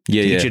to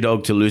teach your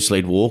dog to loose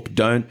lead walk,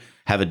 don't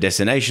have a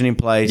destination in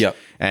place. Yep.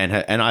 And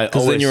I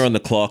because then you're on the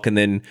clock and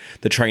then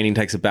the training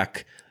takes a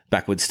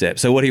backward step.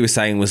 So what he was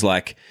saying was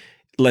like,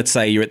 let's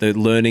say you're at the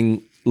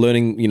learning,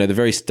 the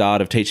very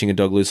start of teaching a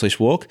dog loose leash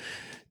walk.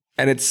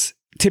 And it's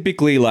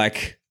typically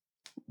like,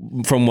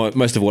 from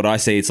most of what I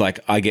see, it's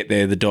like I get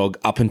there, the dog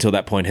up until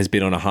that point has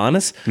been on a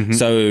harness. Mm-hmm.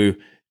 So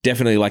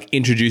definitely like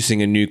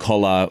introducing a new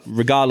collar,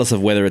 regardless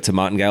of whether it's a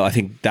martingale, I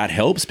think that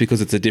helps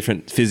because it's a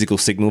different physical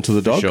signal to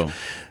the dog. Sure.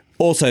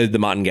 Also, the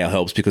martingale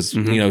helps because,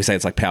 you know, we say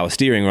it's like power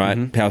steering, right?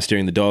 Mm-hmm. Power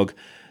steering the dog.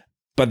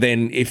 But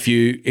then if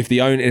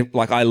the owner,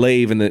 like I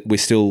leave and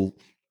the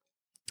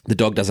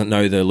dog doesn't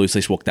know the loose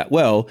leash walk that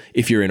well,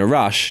 if you're in a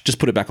rush, just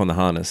put it back on the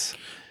harness.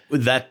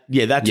 I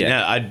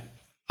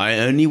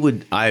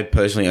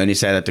personally only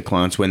say that to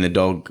clients when the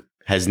dog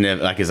has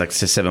never, like, is like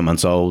 7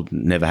 months old,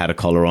 never had a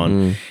collar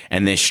on,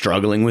 and they're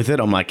struggling with it.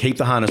 I'm like, keep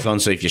the harness on.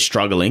 So if you're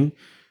struggling,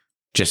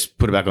 just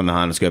put it back on the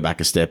harness, go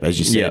back a step, as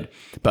you said.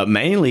 Yeah. But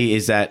mainly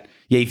is that,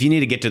 if you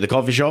need to get to the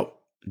coffee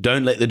shop,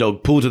 don't let the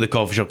dog pull to the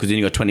coffee shop because then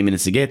you got 20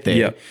 minutes to get there.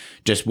 Yep.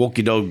 Just walk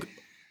your dog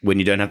when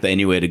you don't have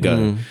anywhere to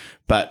go.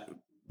 But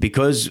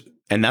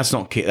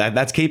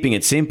that's keeping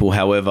it simple.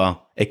 However,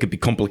 it could be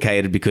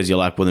complicated because you're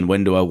like, well, then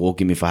when do I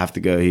walk him if I have to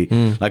go here?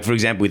 Like, for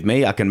example, with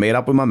me, I can meet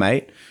up with my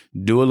mate,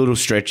 do a little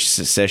stretch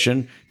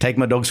session, take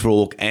my dogs for a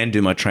walk and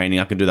do my training.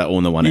 I can do that all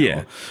in the 1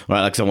 hour.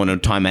 Right? Like, so I want to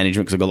time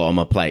management because I've got a lot on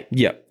my plate.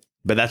 Yeah.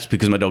 But that's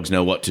because my dogs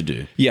know what to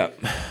do. Yeah.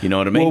 You know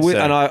what I mean?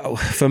 Well,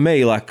 for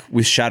me, like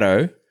with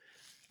Shadow,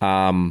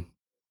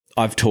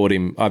 I've taught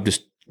him,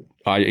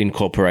 I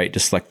incorporate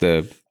just like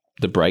the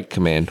break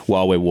command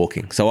while we're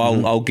walking. So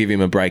I'll give him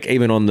a break,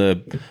 even on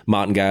the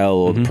martingale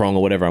or the prong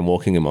or whatever I'm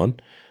walking him on.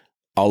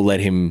 I'll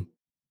let him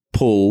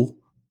pull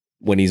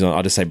when he's on.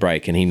 I'll just say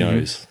break and he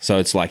knows. So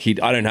it's like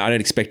I don't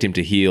expect him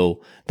to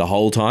heel the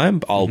whole time.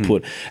 I'll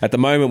put, at the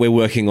moment we're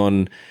working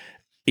on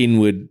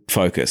inward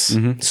focus.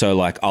 So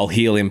like I'll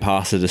heel him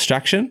past the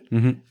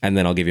distraction and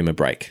then I'll give him a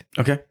break.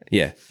 Okay.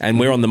 Yeah. And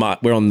we're on the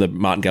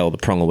martingale or the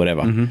prong or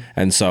whatever.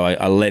 And so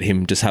I let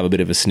him just have a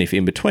bit of a sniff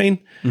in between,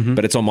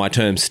 but it's on my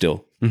terms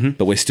still.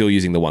 But we're still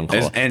using the one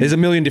collar. There's a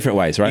million different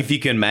ways, right? If you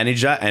can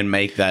manage that and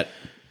make that,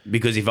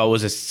 because if I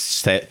was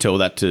to tell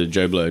that to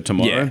Joe Blow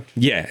tomorrow,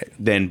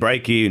 then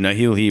break here,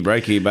 heel here,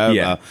 break here, blah,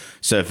 blah.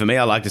 So for me,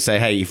 I like to say,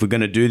 hey, if we're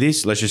going to do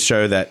this, let's just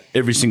show that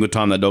every single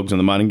time that dog's on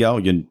the martingale,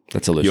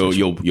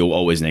 you're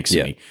always next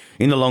to me.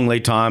 In the long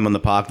lead time on the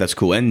park, that's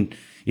cool. And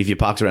if your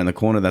park's around the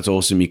corner, that's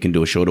awesome. You can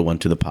do a shorter one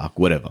to the park,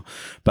 whatever.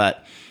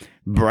 But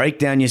break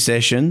down your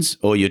sessions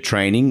or your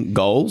training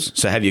goals.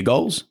 So have your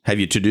goals, have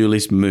your to-do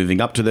list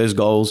moving up to those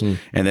goals, and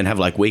then have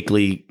like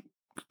weekly,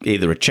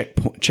 either a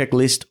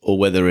checklist or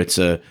whether it's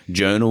a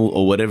journal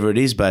or whatever it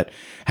is, but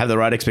have the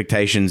right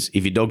expectations.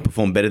 If your dog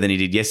performed better than he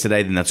did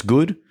yesterday, then that's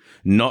good.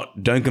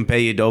 Don't compare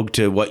your dog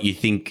to what you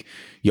think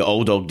your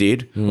old dog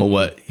did or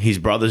what his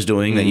brother's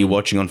doing that you're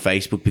watching on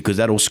Facebook, because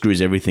that all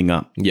screws everything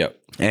up.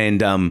 Yep.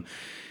 And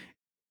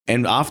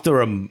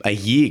after a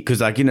year, because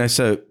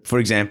so for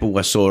example,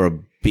 I saw a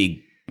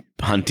big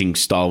hunting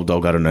style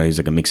dog. I don't know. He's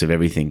like a mix of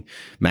everything,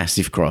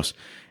 Mastiff cross.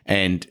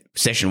 And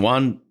session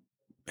 1,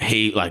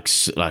 he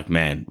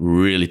man,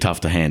 really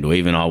tough to handle.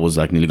 Even I was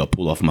like nearly got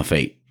pulled off my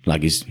feet.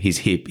 Like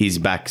his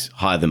back's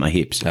higher than my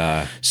hips.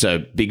 So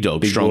big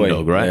dog, strong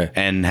dog, right? Yeah.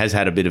 And has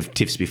had a bit of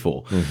tiffs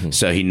before.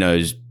 So he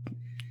knows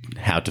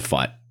how to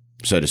fight,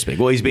 so to speak.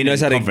 Well, he knows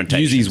how to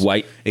use his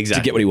weight to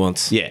get what he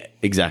wants. Yeah,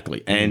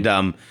 exactly. And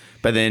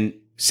but then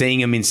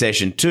seeing him in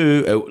session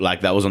 2,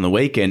 like that was on the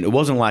weekend, it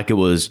wasn't like it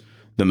was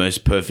the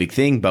most perfect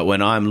thing, but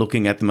when I'm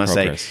looking at them, I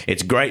say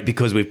it's great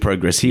because we've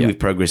progressed here, we've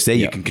progressed there.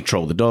 You can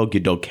control the dog.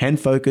 Your dog can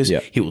focus.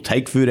 He will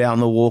take food out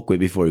on the walk where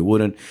before he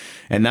wouldn't,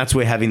 and that's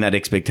where having that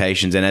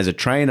expectations. And as a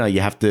trainer,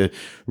 you have to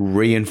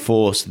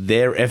reinforce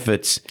their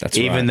efforts,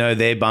 even though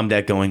they're bummed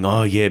out, going,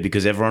 "Oh yeah,"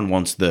 because everyone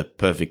wants the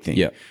perfect thing.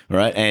 Yeah,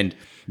 right. And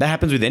that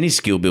happens with any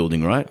skill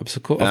building, right?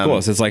 Of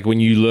course, it's like when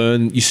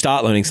you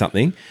start learning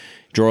something.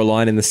 Draw a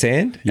line in the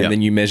sand, and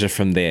then you measure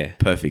from there.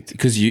 Perfect.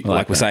 Because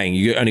like we're saying,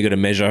 you only got to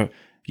measure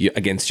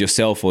against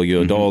yourself or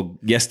your dog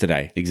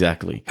yesterday.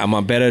 Exactly. I'm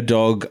a better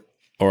dog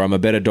or I'm a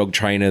better dog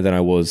trainer than I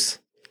was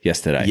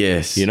yesterday.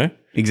 Yes. You know?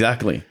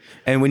 Exactly.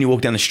 And when you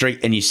walk down the street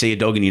and you see a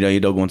dog and you know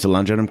your dog wants to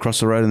lunge at him, cross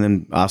the road and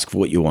then ask for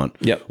what you want.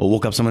 Yep. Or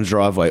walk up someone's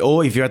driveway.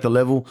 Or if you're at the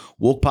level,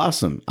 walk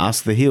past them,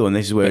 ask the hill, and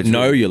this is where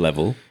know your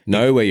level,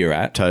 know where you're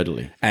at.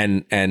 Totally.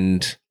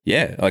 And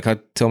yeah, like I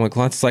tell my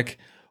clients, it's like,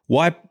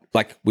 why,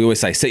 like we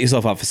always say, set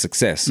yourself up for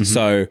success.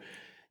 So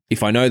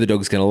if I know the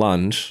dog's going to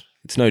lunge,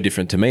 it's no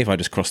different to me if I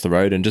just cross the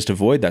road and just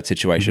avoid that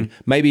situation.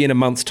 Maybe in a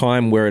month's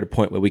time, we're at a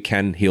point where we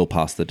can heal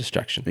past the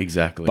distraction.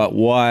 Exactly. But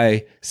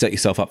why set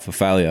yourself up for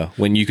failure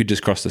when you could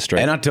just cross the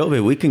street? And I tell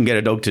people, we can get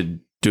a dog to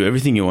do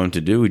everything you want him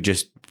to do. We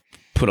just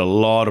put a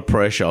lot of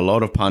pressure, a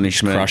lot of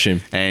punishment. Crush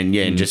him. And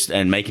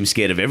and make him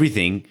scared of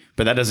everything.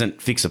 But that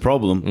doesn't fix the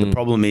problem. The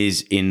problem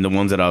is in the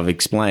ones that I've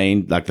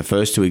explained, like the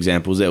first 2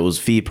 examples, there was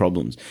fear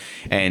problems.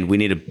 And we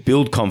need to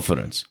build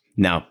confidence.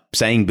 Now,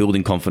 saying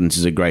building confidence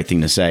is a great thing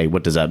to say.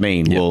 What does that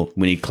mean? Yep. Well,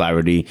 we need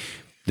clarity.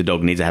 The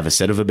dog needs to have a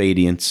set of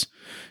obedience.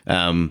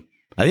 I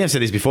think I've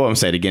said this before. I'm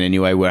saying it again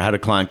anyway, where I had a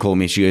client call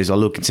me. She goes, "Oh,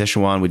 look, in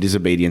session 1 with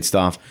disobedient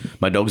stuff,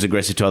 my dog's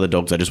aggressive to other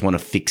dogs. I just want to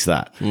fix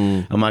that."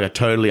 I'm like, I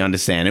totally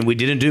understand. And we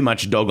didn't do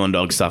much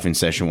dog-on-dog stuff in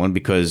session 1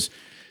 because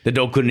the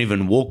dog couldn't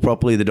even walk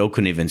properly. The dog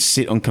couldn't even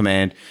sit on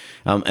command.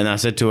 And I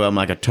said to her, I'm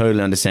like, I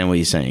totally understand what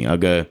you're saying. I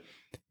go,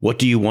 what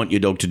do you want your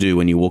dog to do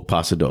when you walk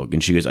past a dog?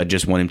 And she goes, I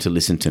just want him to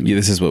listen to me. Yeah,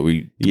 this is what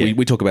we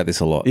talk about this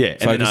a lot. Yeah.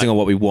 Focusing on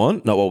what we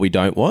want, not what we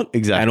don't want.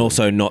 Exactly. And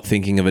also not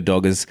thinking of a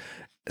dog as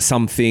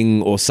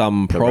something or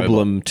some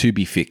problem to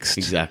be fixed.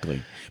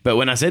 Exactly. But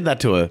when I said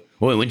that to her,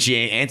 well, when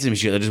she answered me,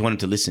 she goes, I just want him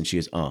to listen. She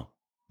goes, oh,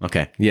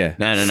 okay. Yeah.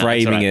 No.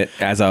 Framing it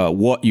as a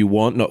what you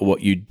want, not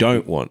what you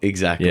don't want.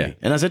 Exactly. Yeah.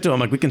 And I said to her, I'm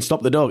like, we can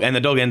stop the dog. And the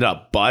dog ended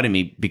up biting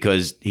me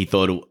because he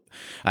thought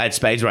I had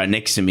Spades right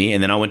next to me.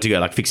 And then I went to go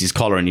like fix his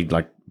collar and he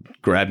like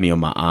grabbed me on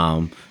my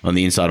arm, on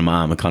the inside of my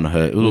arm. It kind of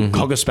hurt. Look,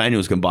 Cocker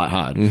Spaniels can bite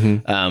hard.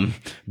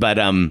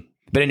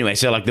 But anyway,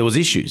 so like there was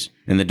issues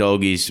and the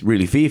dog is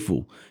really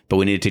fearful, but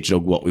we need to teach the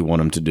dog what we want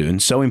them to do.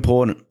 And so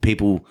important,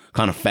 people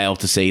kind of fail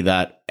to see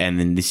that. And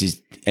then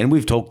and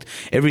we've talked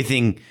every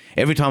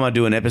time I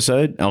do an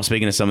episode, I was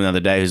speaking to someone the other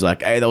day who's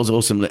like, hey, that was an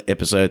awesome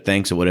episode,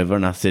 thanks or whatever.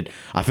 And I said,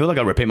 I feel like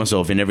I repeat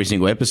myself in every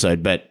single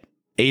episode, but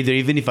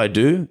even if I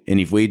do, and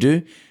if we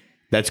do,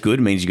 that's good.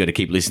 It means you got to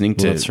keep listening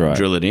to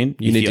drill it in.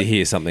 You need to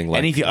hear something like.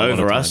 And if you're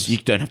over us, you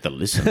don't have to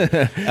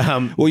listen.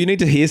 Well, you need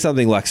to hear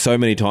something like so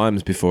many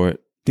times before it.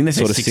 I think that's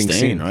sort of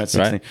 16, right?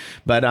 16.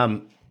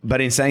 Right?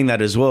 But in saying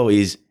that as well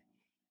is,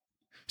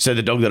 so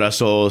the dog that I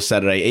saw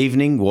Saturday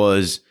evening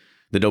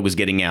the dog was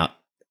getting out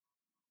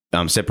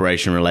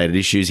separation related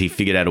issues. He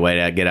figured out a way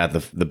to get out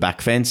the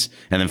back fence,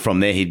 and then from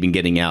there he'd been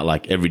getting out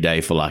like every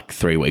day for like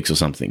 3 weeks or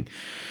something.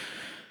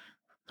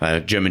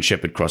 German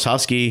Shepherd Cross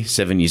Husky,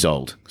 7 years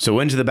old. So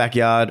went to the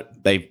backyard.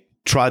 They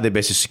tried their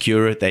best to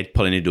secure it. They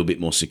probably need to do a bit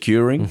more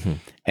securing,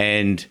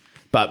 and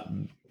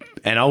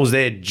I was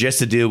there just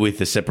to deal with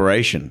the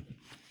separation.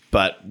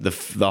 But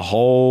the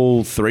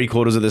whole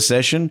 3/4 of the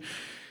session,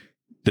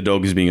 the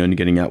dog has been only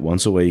getting out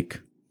once a week,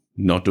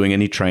 not doing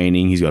any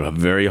training. He's got a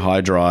very high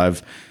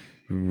drive,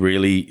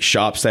 really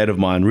sharp state of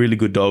mind, really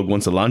good dog,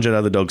 wants to lunge at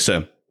other dogs.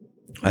 So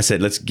I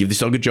said, let's give this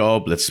dog a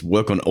job. Let's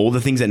work on all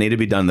the things that need to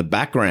be done in the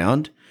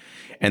background.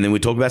 And then we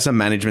talk about some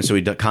management so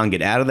he can't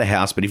get out of the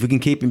house. But if we can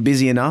keep him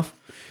busy enough,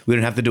 we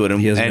don't have to do it.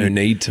 He has no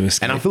need to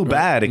escape. And I feel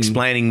bad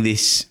explaining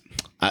this.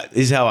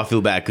 This is how I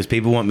feel bad because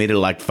people want me to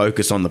like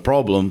focus on the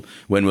problem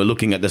when we're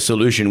looking at the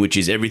solution, which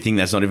is everything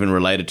that's not even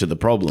related to the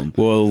problem.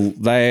 Well,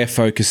 they're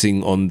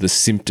focusing on the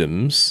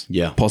symptoms,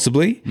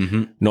 possibly,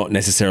 not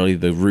necessarily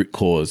the root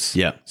cause.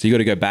 Yeah. So you got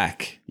to go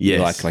back.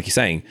 Yes. Like you're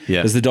saying.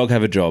 Yeah. Does the dog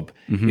have a job?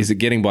 Is it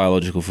getting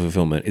biological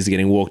fulfillment? Is it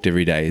getting walked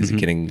every day? Is it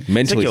getting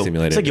mentally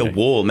stimulated? It's like your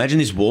wall. Imagine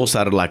this wall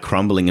started like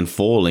crumbling and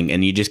falling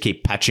and you just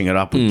keep patching it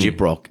up with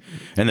gyprock.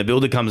 And the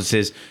builder comes and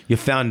says, your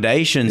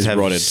foundations have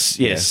rotted.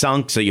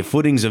 Sunk, so your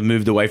footings have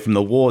moved away from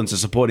the wall and it's a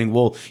supporting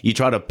wall. You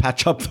try to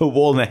patch up the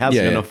wall and the house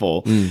is going to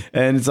fall.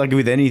 And it's like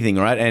with anything,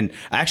 right? And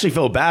I actually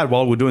felt bad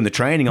while we're doing the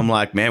training. I'm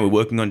like, man, we're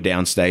working on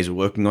downstays, we're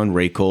working on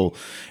recall.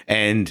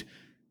 And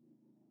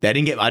I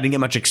didn't get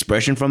much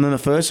expression from them at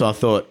first.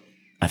 So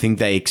I think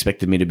they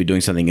expected me to be doing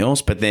something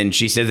else. But then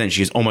she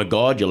says, oh my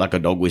God, you're like a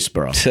dog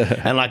whisperer.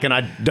 and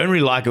I don't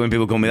really like it when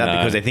people call me that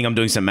because they think I'm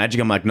doing some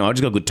magic. I'm like, no, I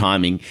just got good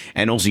timing.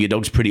 And also your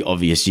dog's pretty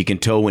obvious. You can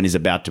tell when he's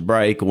about to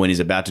break or when he's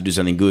about to do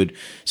something good.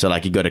 So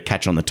like you got to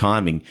catch on the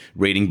timing,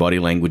 reading body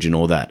language and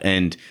all that.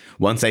 And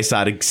once they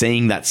started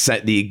seeing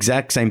the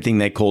exact same thing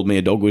they called me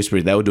a dog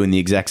whisperer, they were doing the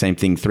exact same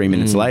thing 3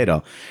 minutes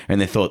later. And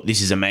they thought,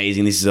 this is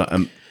amazing. This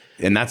is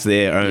and that's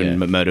their own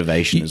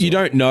motivation. You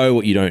don't know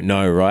what you don't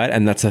know, right?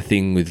 And that's a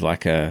thing with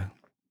like a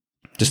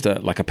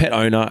pet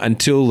owner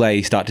until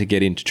they start to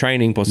get into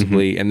training,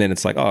 possibly, and then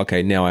it's like, oh,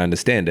 okay, now I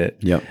understand it.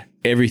 Yep.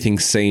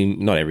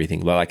 Not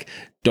everything, but like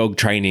dog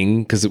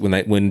training, because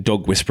when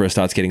dog whisperer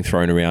starts getting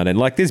thrown around, and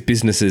like there's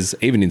businesses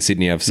even in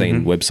Sydney, I've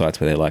seen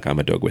websites where they're like, I'm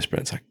a dog whisperer.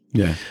 It's like,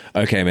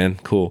 okay, man,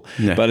 cool,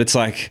 but it's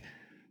like.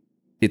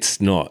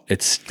 It's not. It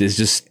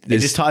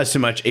just ties so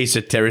much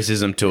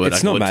esotericism to it.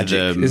 It's not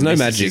magic. There's no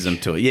magic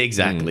to it. Yeah,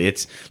 exactly.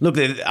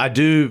 I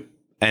do,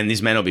 and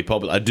this may not be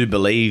popular. I do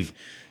believe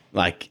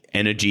like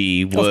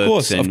energy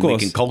works, and we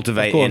can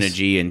cultivate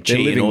energy and chi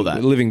and all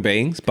that. Living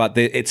beings, but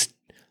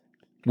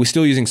we're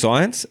still using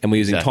science, and we're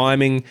using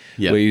timing.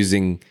 Yep. We're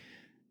using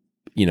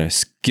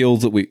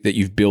skills that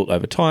you've built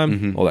over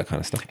time, all that kind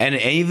of stuff. And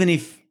even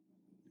if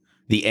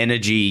the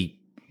energy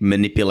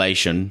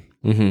manipulation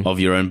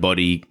of your own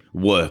body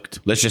worked.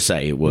 Let's just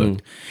say it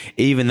worked.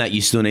 Even that,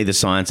 you still need the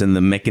science and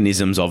the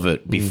mechanisms of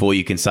it before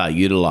you can start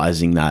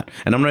utilizing that.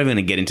 And I'm not even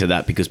going to get into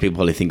that because people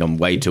probably think I'm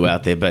way too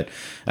out there. But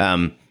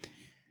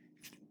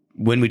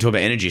when we talk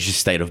about energy, it's just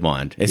state of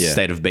mind. It's a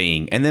state of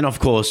being. And then, of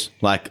course,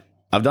 like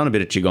I've done a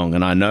bit of Qigong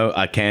and I know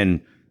I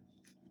can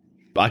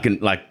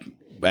like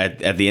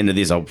at the end of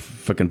this, I'll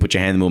fucking put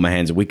your hand in the middle of my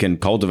hands and we can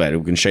cultivate it.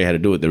 We can show you how to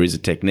do it. There is a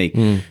technique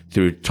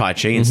through Tai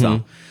Chi and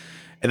stuff.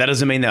 And that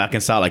doesn't mean that I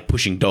can start like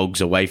pushing dogs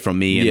away from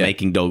me and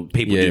making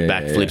people do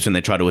backflips when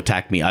they try to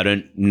attack me. I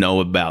don't know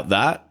about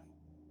that,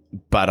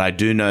 but I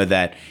do know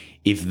that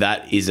if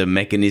that is a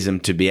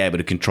mechanism to be able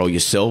to control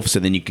yourself so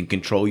then you can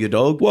control your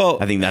dog, well,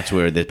 I think that's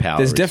where the power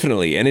there's is.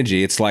 Definitely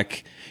energy. It's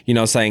like, I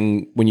was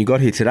saying when you got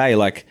here today,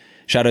 like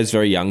Shadow's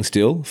very young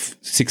still,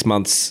 6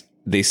 months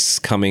this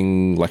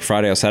coming like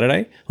Friday or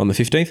Saturday on the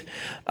 15th.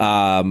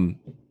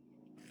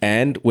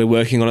 And we're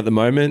working on at the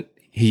moment.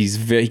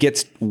 he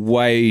gets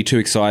way too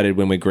excited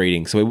when we're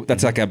greeting. So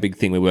that's like our big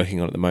thing we're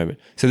working on at the moment.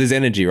 So there's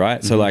energy,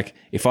 right? So like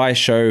if I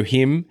show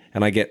him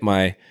and I get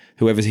my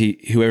whoever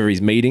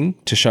he's meeting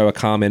to show a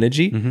calm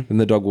energy, then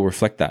the dog will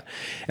reflect that.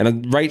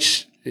 And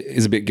Rach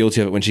is a bit guilty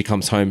of it when she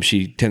comes home.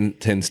 She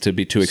tends to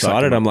be too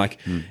excited. I'm like,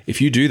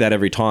 if you do that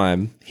every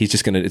time, he's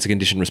just it's a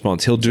conditioned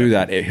response. He'll do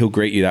that. He'll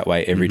greet you that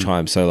way every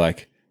time. So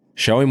like,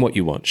 show him what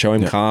you want. Show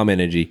him calm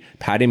energy.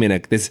 Pat him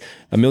there's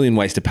a million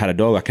ways to pat a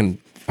dog.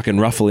 I can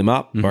ruffle him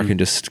up, or I can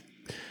just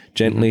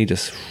gently,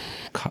 just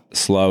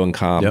slow and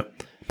calm,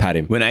 pat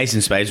him. When Ace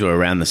and Spades were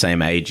around the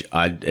same age,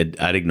 I'd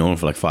ignore them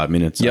for like 5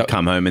 minutes. I'd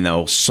come home and they're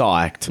all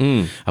psyched.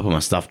 I put my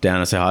stuff down.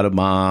 I say hi to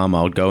mom.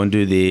 I would go and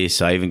do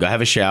this. I even go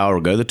have a shower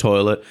or go to the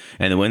toilet.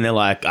 And then when they're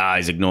like,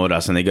 he's ignored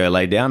us, and they go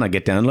lay down, I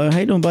get down low. How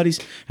you doing, buddies?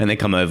 And they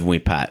come over and we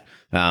pat.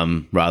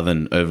 Rather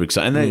than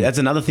overexcited. And that's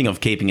another thing of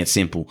keeping it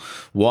simple.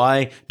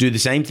 Why do the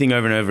same thing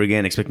over and over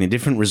again, expecting a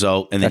different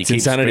result, and then that's you keep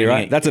insanity,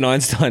 right? That's an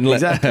Einstein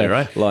exactly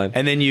right line.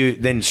 And then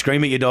you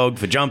scream at your dog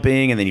for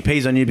jumping, and then he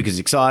pees on you because he's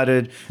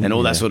excited, and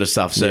all that sort of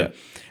stuff. So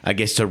I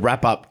guess to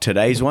wrap up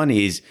today's one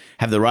is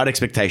have the right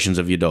expectations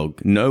of your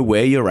dog. Know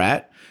where you're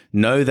at.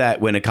 Know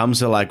that when it comes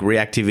to like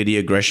reactivity,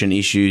 aggression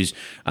issues,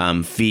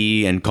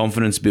 fear and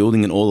confidence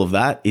building and all of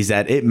that, is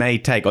that it may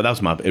take, that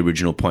was my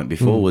original point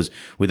before, was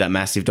with that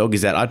massive dog,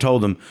 is that I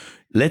told them,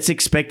 let's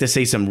expect to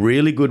see some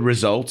really good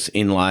results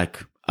in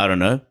like, I don't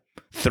know,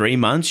 3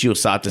 months. You'll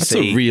start to see.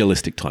 That's a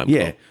realistic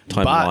timeline.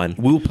 But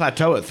we'll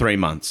plateau at 3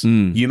 months.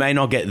 You may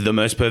not get the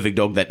most perfect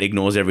dog that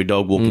ignores every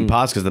dog walking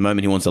past because the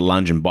moment he wants to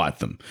lunge and bite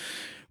them.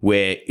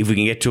 Where if we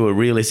can get to a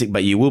realistic,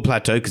 but you will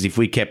plateau, because if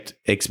we kept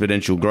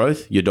exponential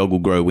growth, your dog will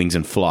grow wings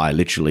and fly,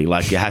 literally.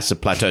 Like it has to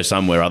plateau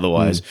somewhere,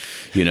 otherwise,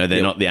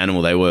 they're not the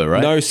animal they were,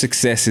 right? No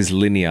success is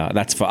linear.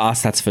 That's for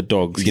us, that's for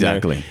dogs.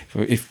 Exactly.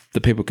 If the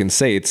people can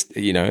see, it's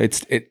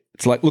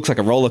like, looks like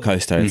a roller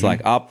coaster. It's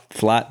like up,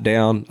 flat,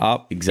 down,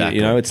 up.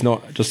 Exactly. It's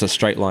not just a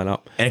straight line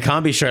up. And it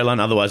can't be a straight line,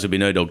 otherwise there'll be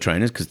no dog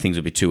trainers because things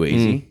will be too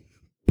easy.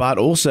 But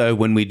also,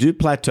 when we do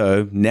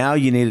plateau, now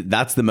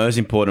that's the most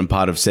important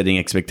part of setting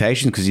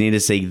expectations, because you need to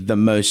see the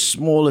most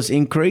smallest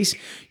increase.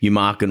 You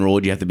mark and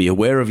reward. You have to be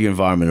aware of your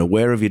environment,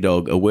 aware of your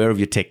dog, aware of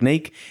your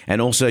technique.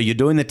 And also, you're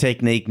doing the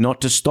technique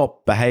not to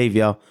stop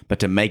behavior, but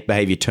to make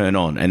behavior turn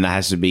on. And that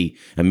has to be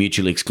a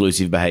mutually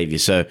exclusive behavior.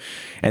 So,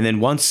 and then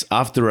once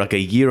after like a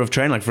year of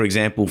training, like for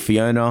example,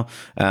 Fiona,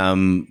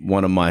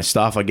 one of my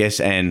staff, I guess,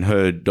 and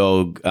her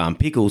dog,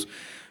 Pickles,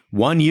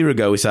 1 year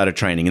ago, we started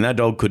training, and that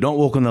dog could not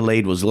walk on the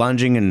lead, was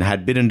lunging and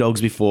had bitten dogs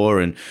before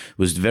and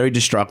was very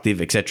destructive,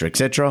 etc.,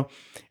 etc.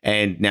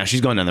 And now she's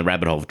gone down the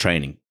rabbit hole of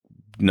training,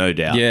 no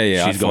doubt.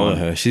 Yeah, I follow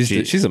her. She's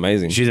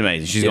amazing. She's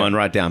amazing. She's gone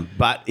right down.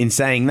 But in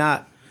saying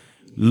that,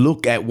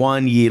 look at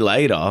 1 year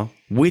later,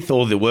 with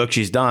all the work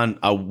she's done,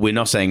 we're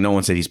not saying no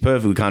one said he's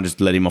perfect. We can't just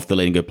let him off the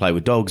lead and go play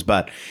with dogs,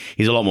 but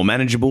he's a lot more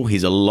manageable.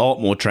 He's a lot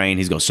more trained.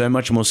 He's got so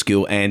much more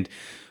skill, and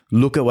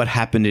look at what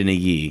happened in a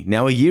year.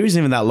 Now, a year isn't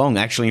even that long.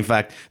 Actually, in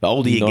fact, the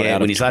older you get,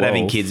 when you start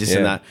having kids, this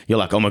and that, you're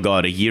like, oh my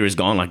God, a year is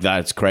gone like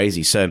that. It's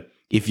crazy. So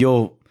if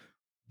you're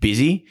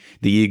busy,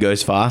 the year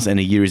goes fast, and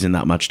a year isn't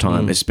that much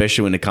time,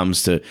 especially when it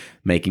comes to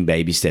making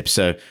baby steps.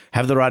 So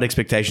have the right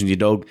expectations of your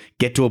dog.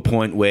 Get to a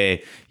point where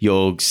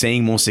you're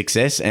seeing more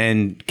success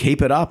and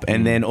keep it up.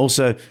 And then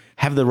also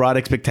have the right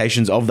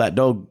expectations of that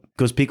dog,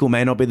 because Pickle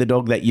may not be the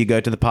dog that you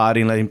go to the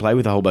party and let him play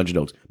with a whole bunch of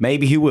dogs.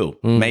 Maybe he will.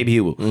 Maybe he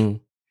will.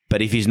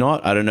 But if he's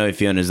not, I don't know if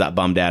Fiona's that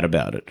bummed out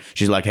about it.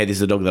 She's like, hey, this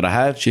is the dog that I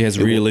have. She has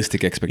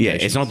realistic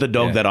expectations. Yeah, it's not the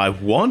dog that I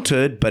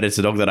wanted, but it's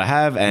the dog that I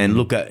have. And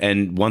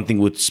and one thing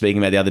we were speaking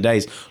about the other day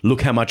is,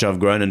 look how much I've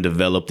grown and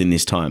developed in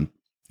this time.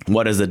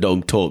 What has the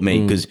dog taught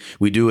me? Because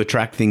we do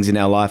attract things in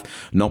our life,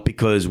 not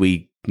because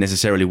we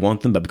necessarily want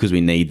them, but because we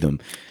need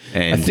them.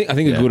 And I think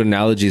a good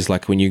analogy is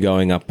like when you're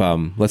going up,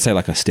 let's say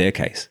like a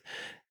staircase.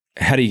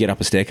 How do you get up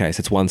a staircase?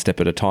 It's one step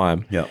at a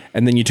time. Yeah.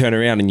 And then you turn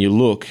around and you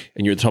look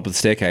and you're at the top of the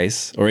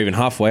staircase, or even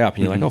halfway up,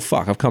 and you're like, oh,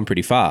 fuck, I've come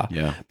pretty far.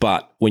 Yeah.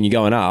 But when you're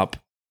going up,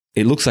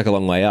 it looks like a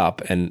long way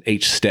up, and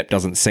each step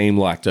doesn't seem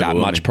like that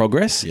much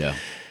progress. Yeah.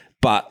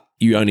 But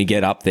you only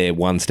get up there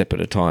one step at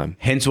a time.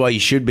 Hence why you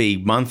should be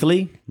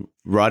monthly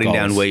writing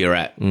down where you're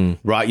at.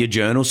 Write your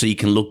journal so you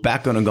can look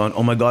back on it and go,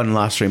 oh my God, in the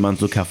last 3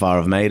 months, look how far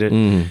I've made it.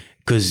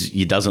 Because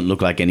it doesn't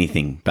look like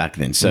anything back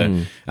then.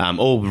 So,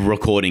 or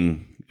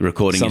recording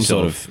some yourself.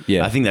 Sort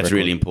of, I think that's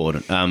really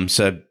important.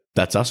 So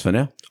that's us for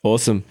now.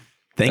 Awesome.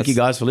 Thank you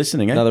guys for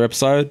listening. Another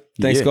episode.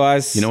 Thanks,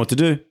 guys. You know what to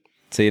do.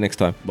 See you next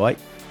time. Bye.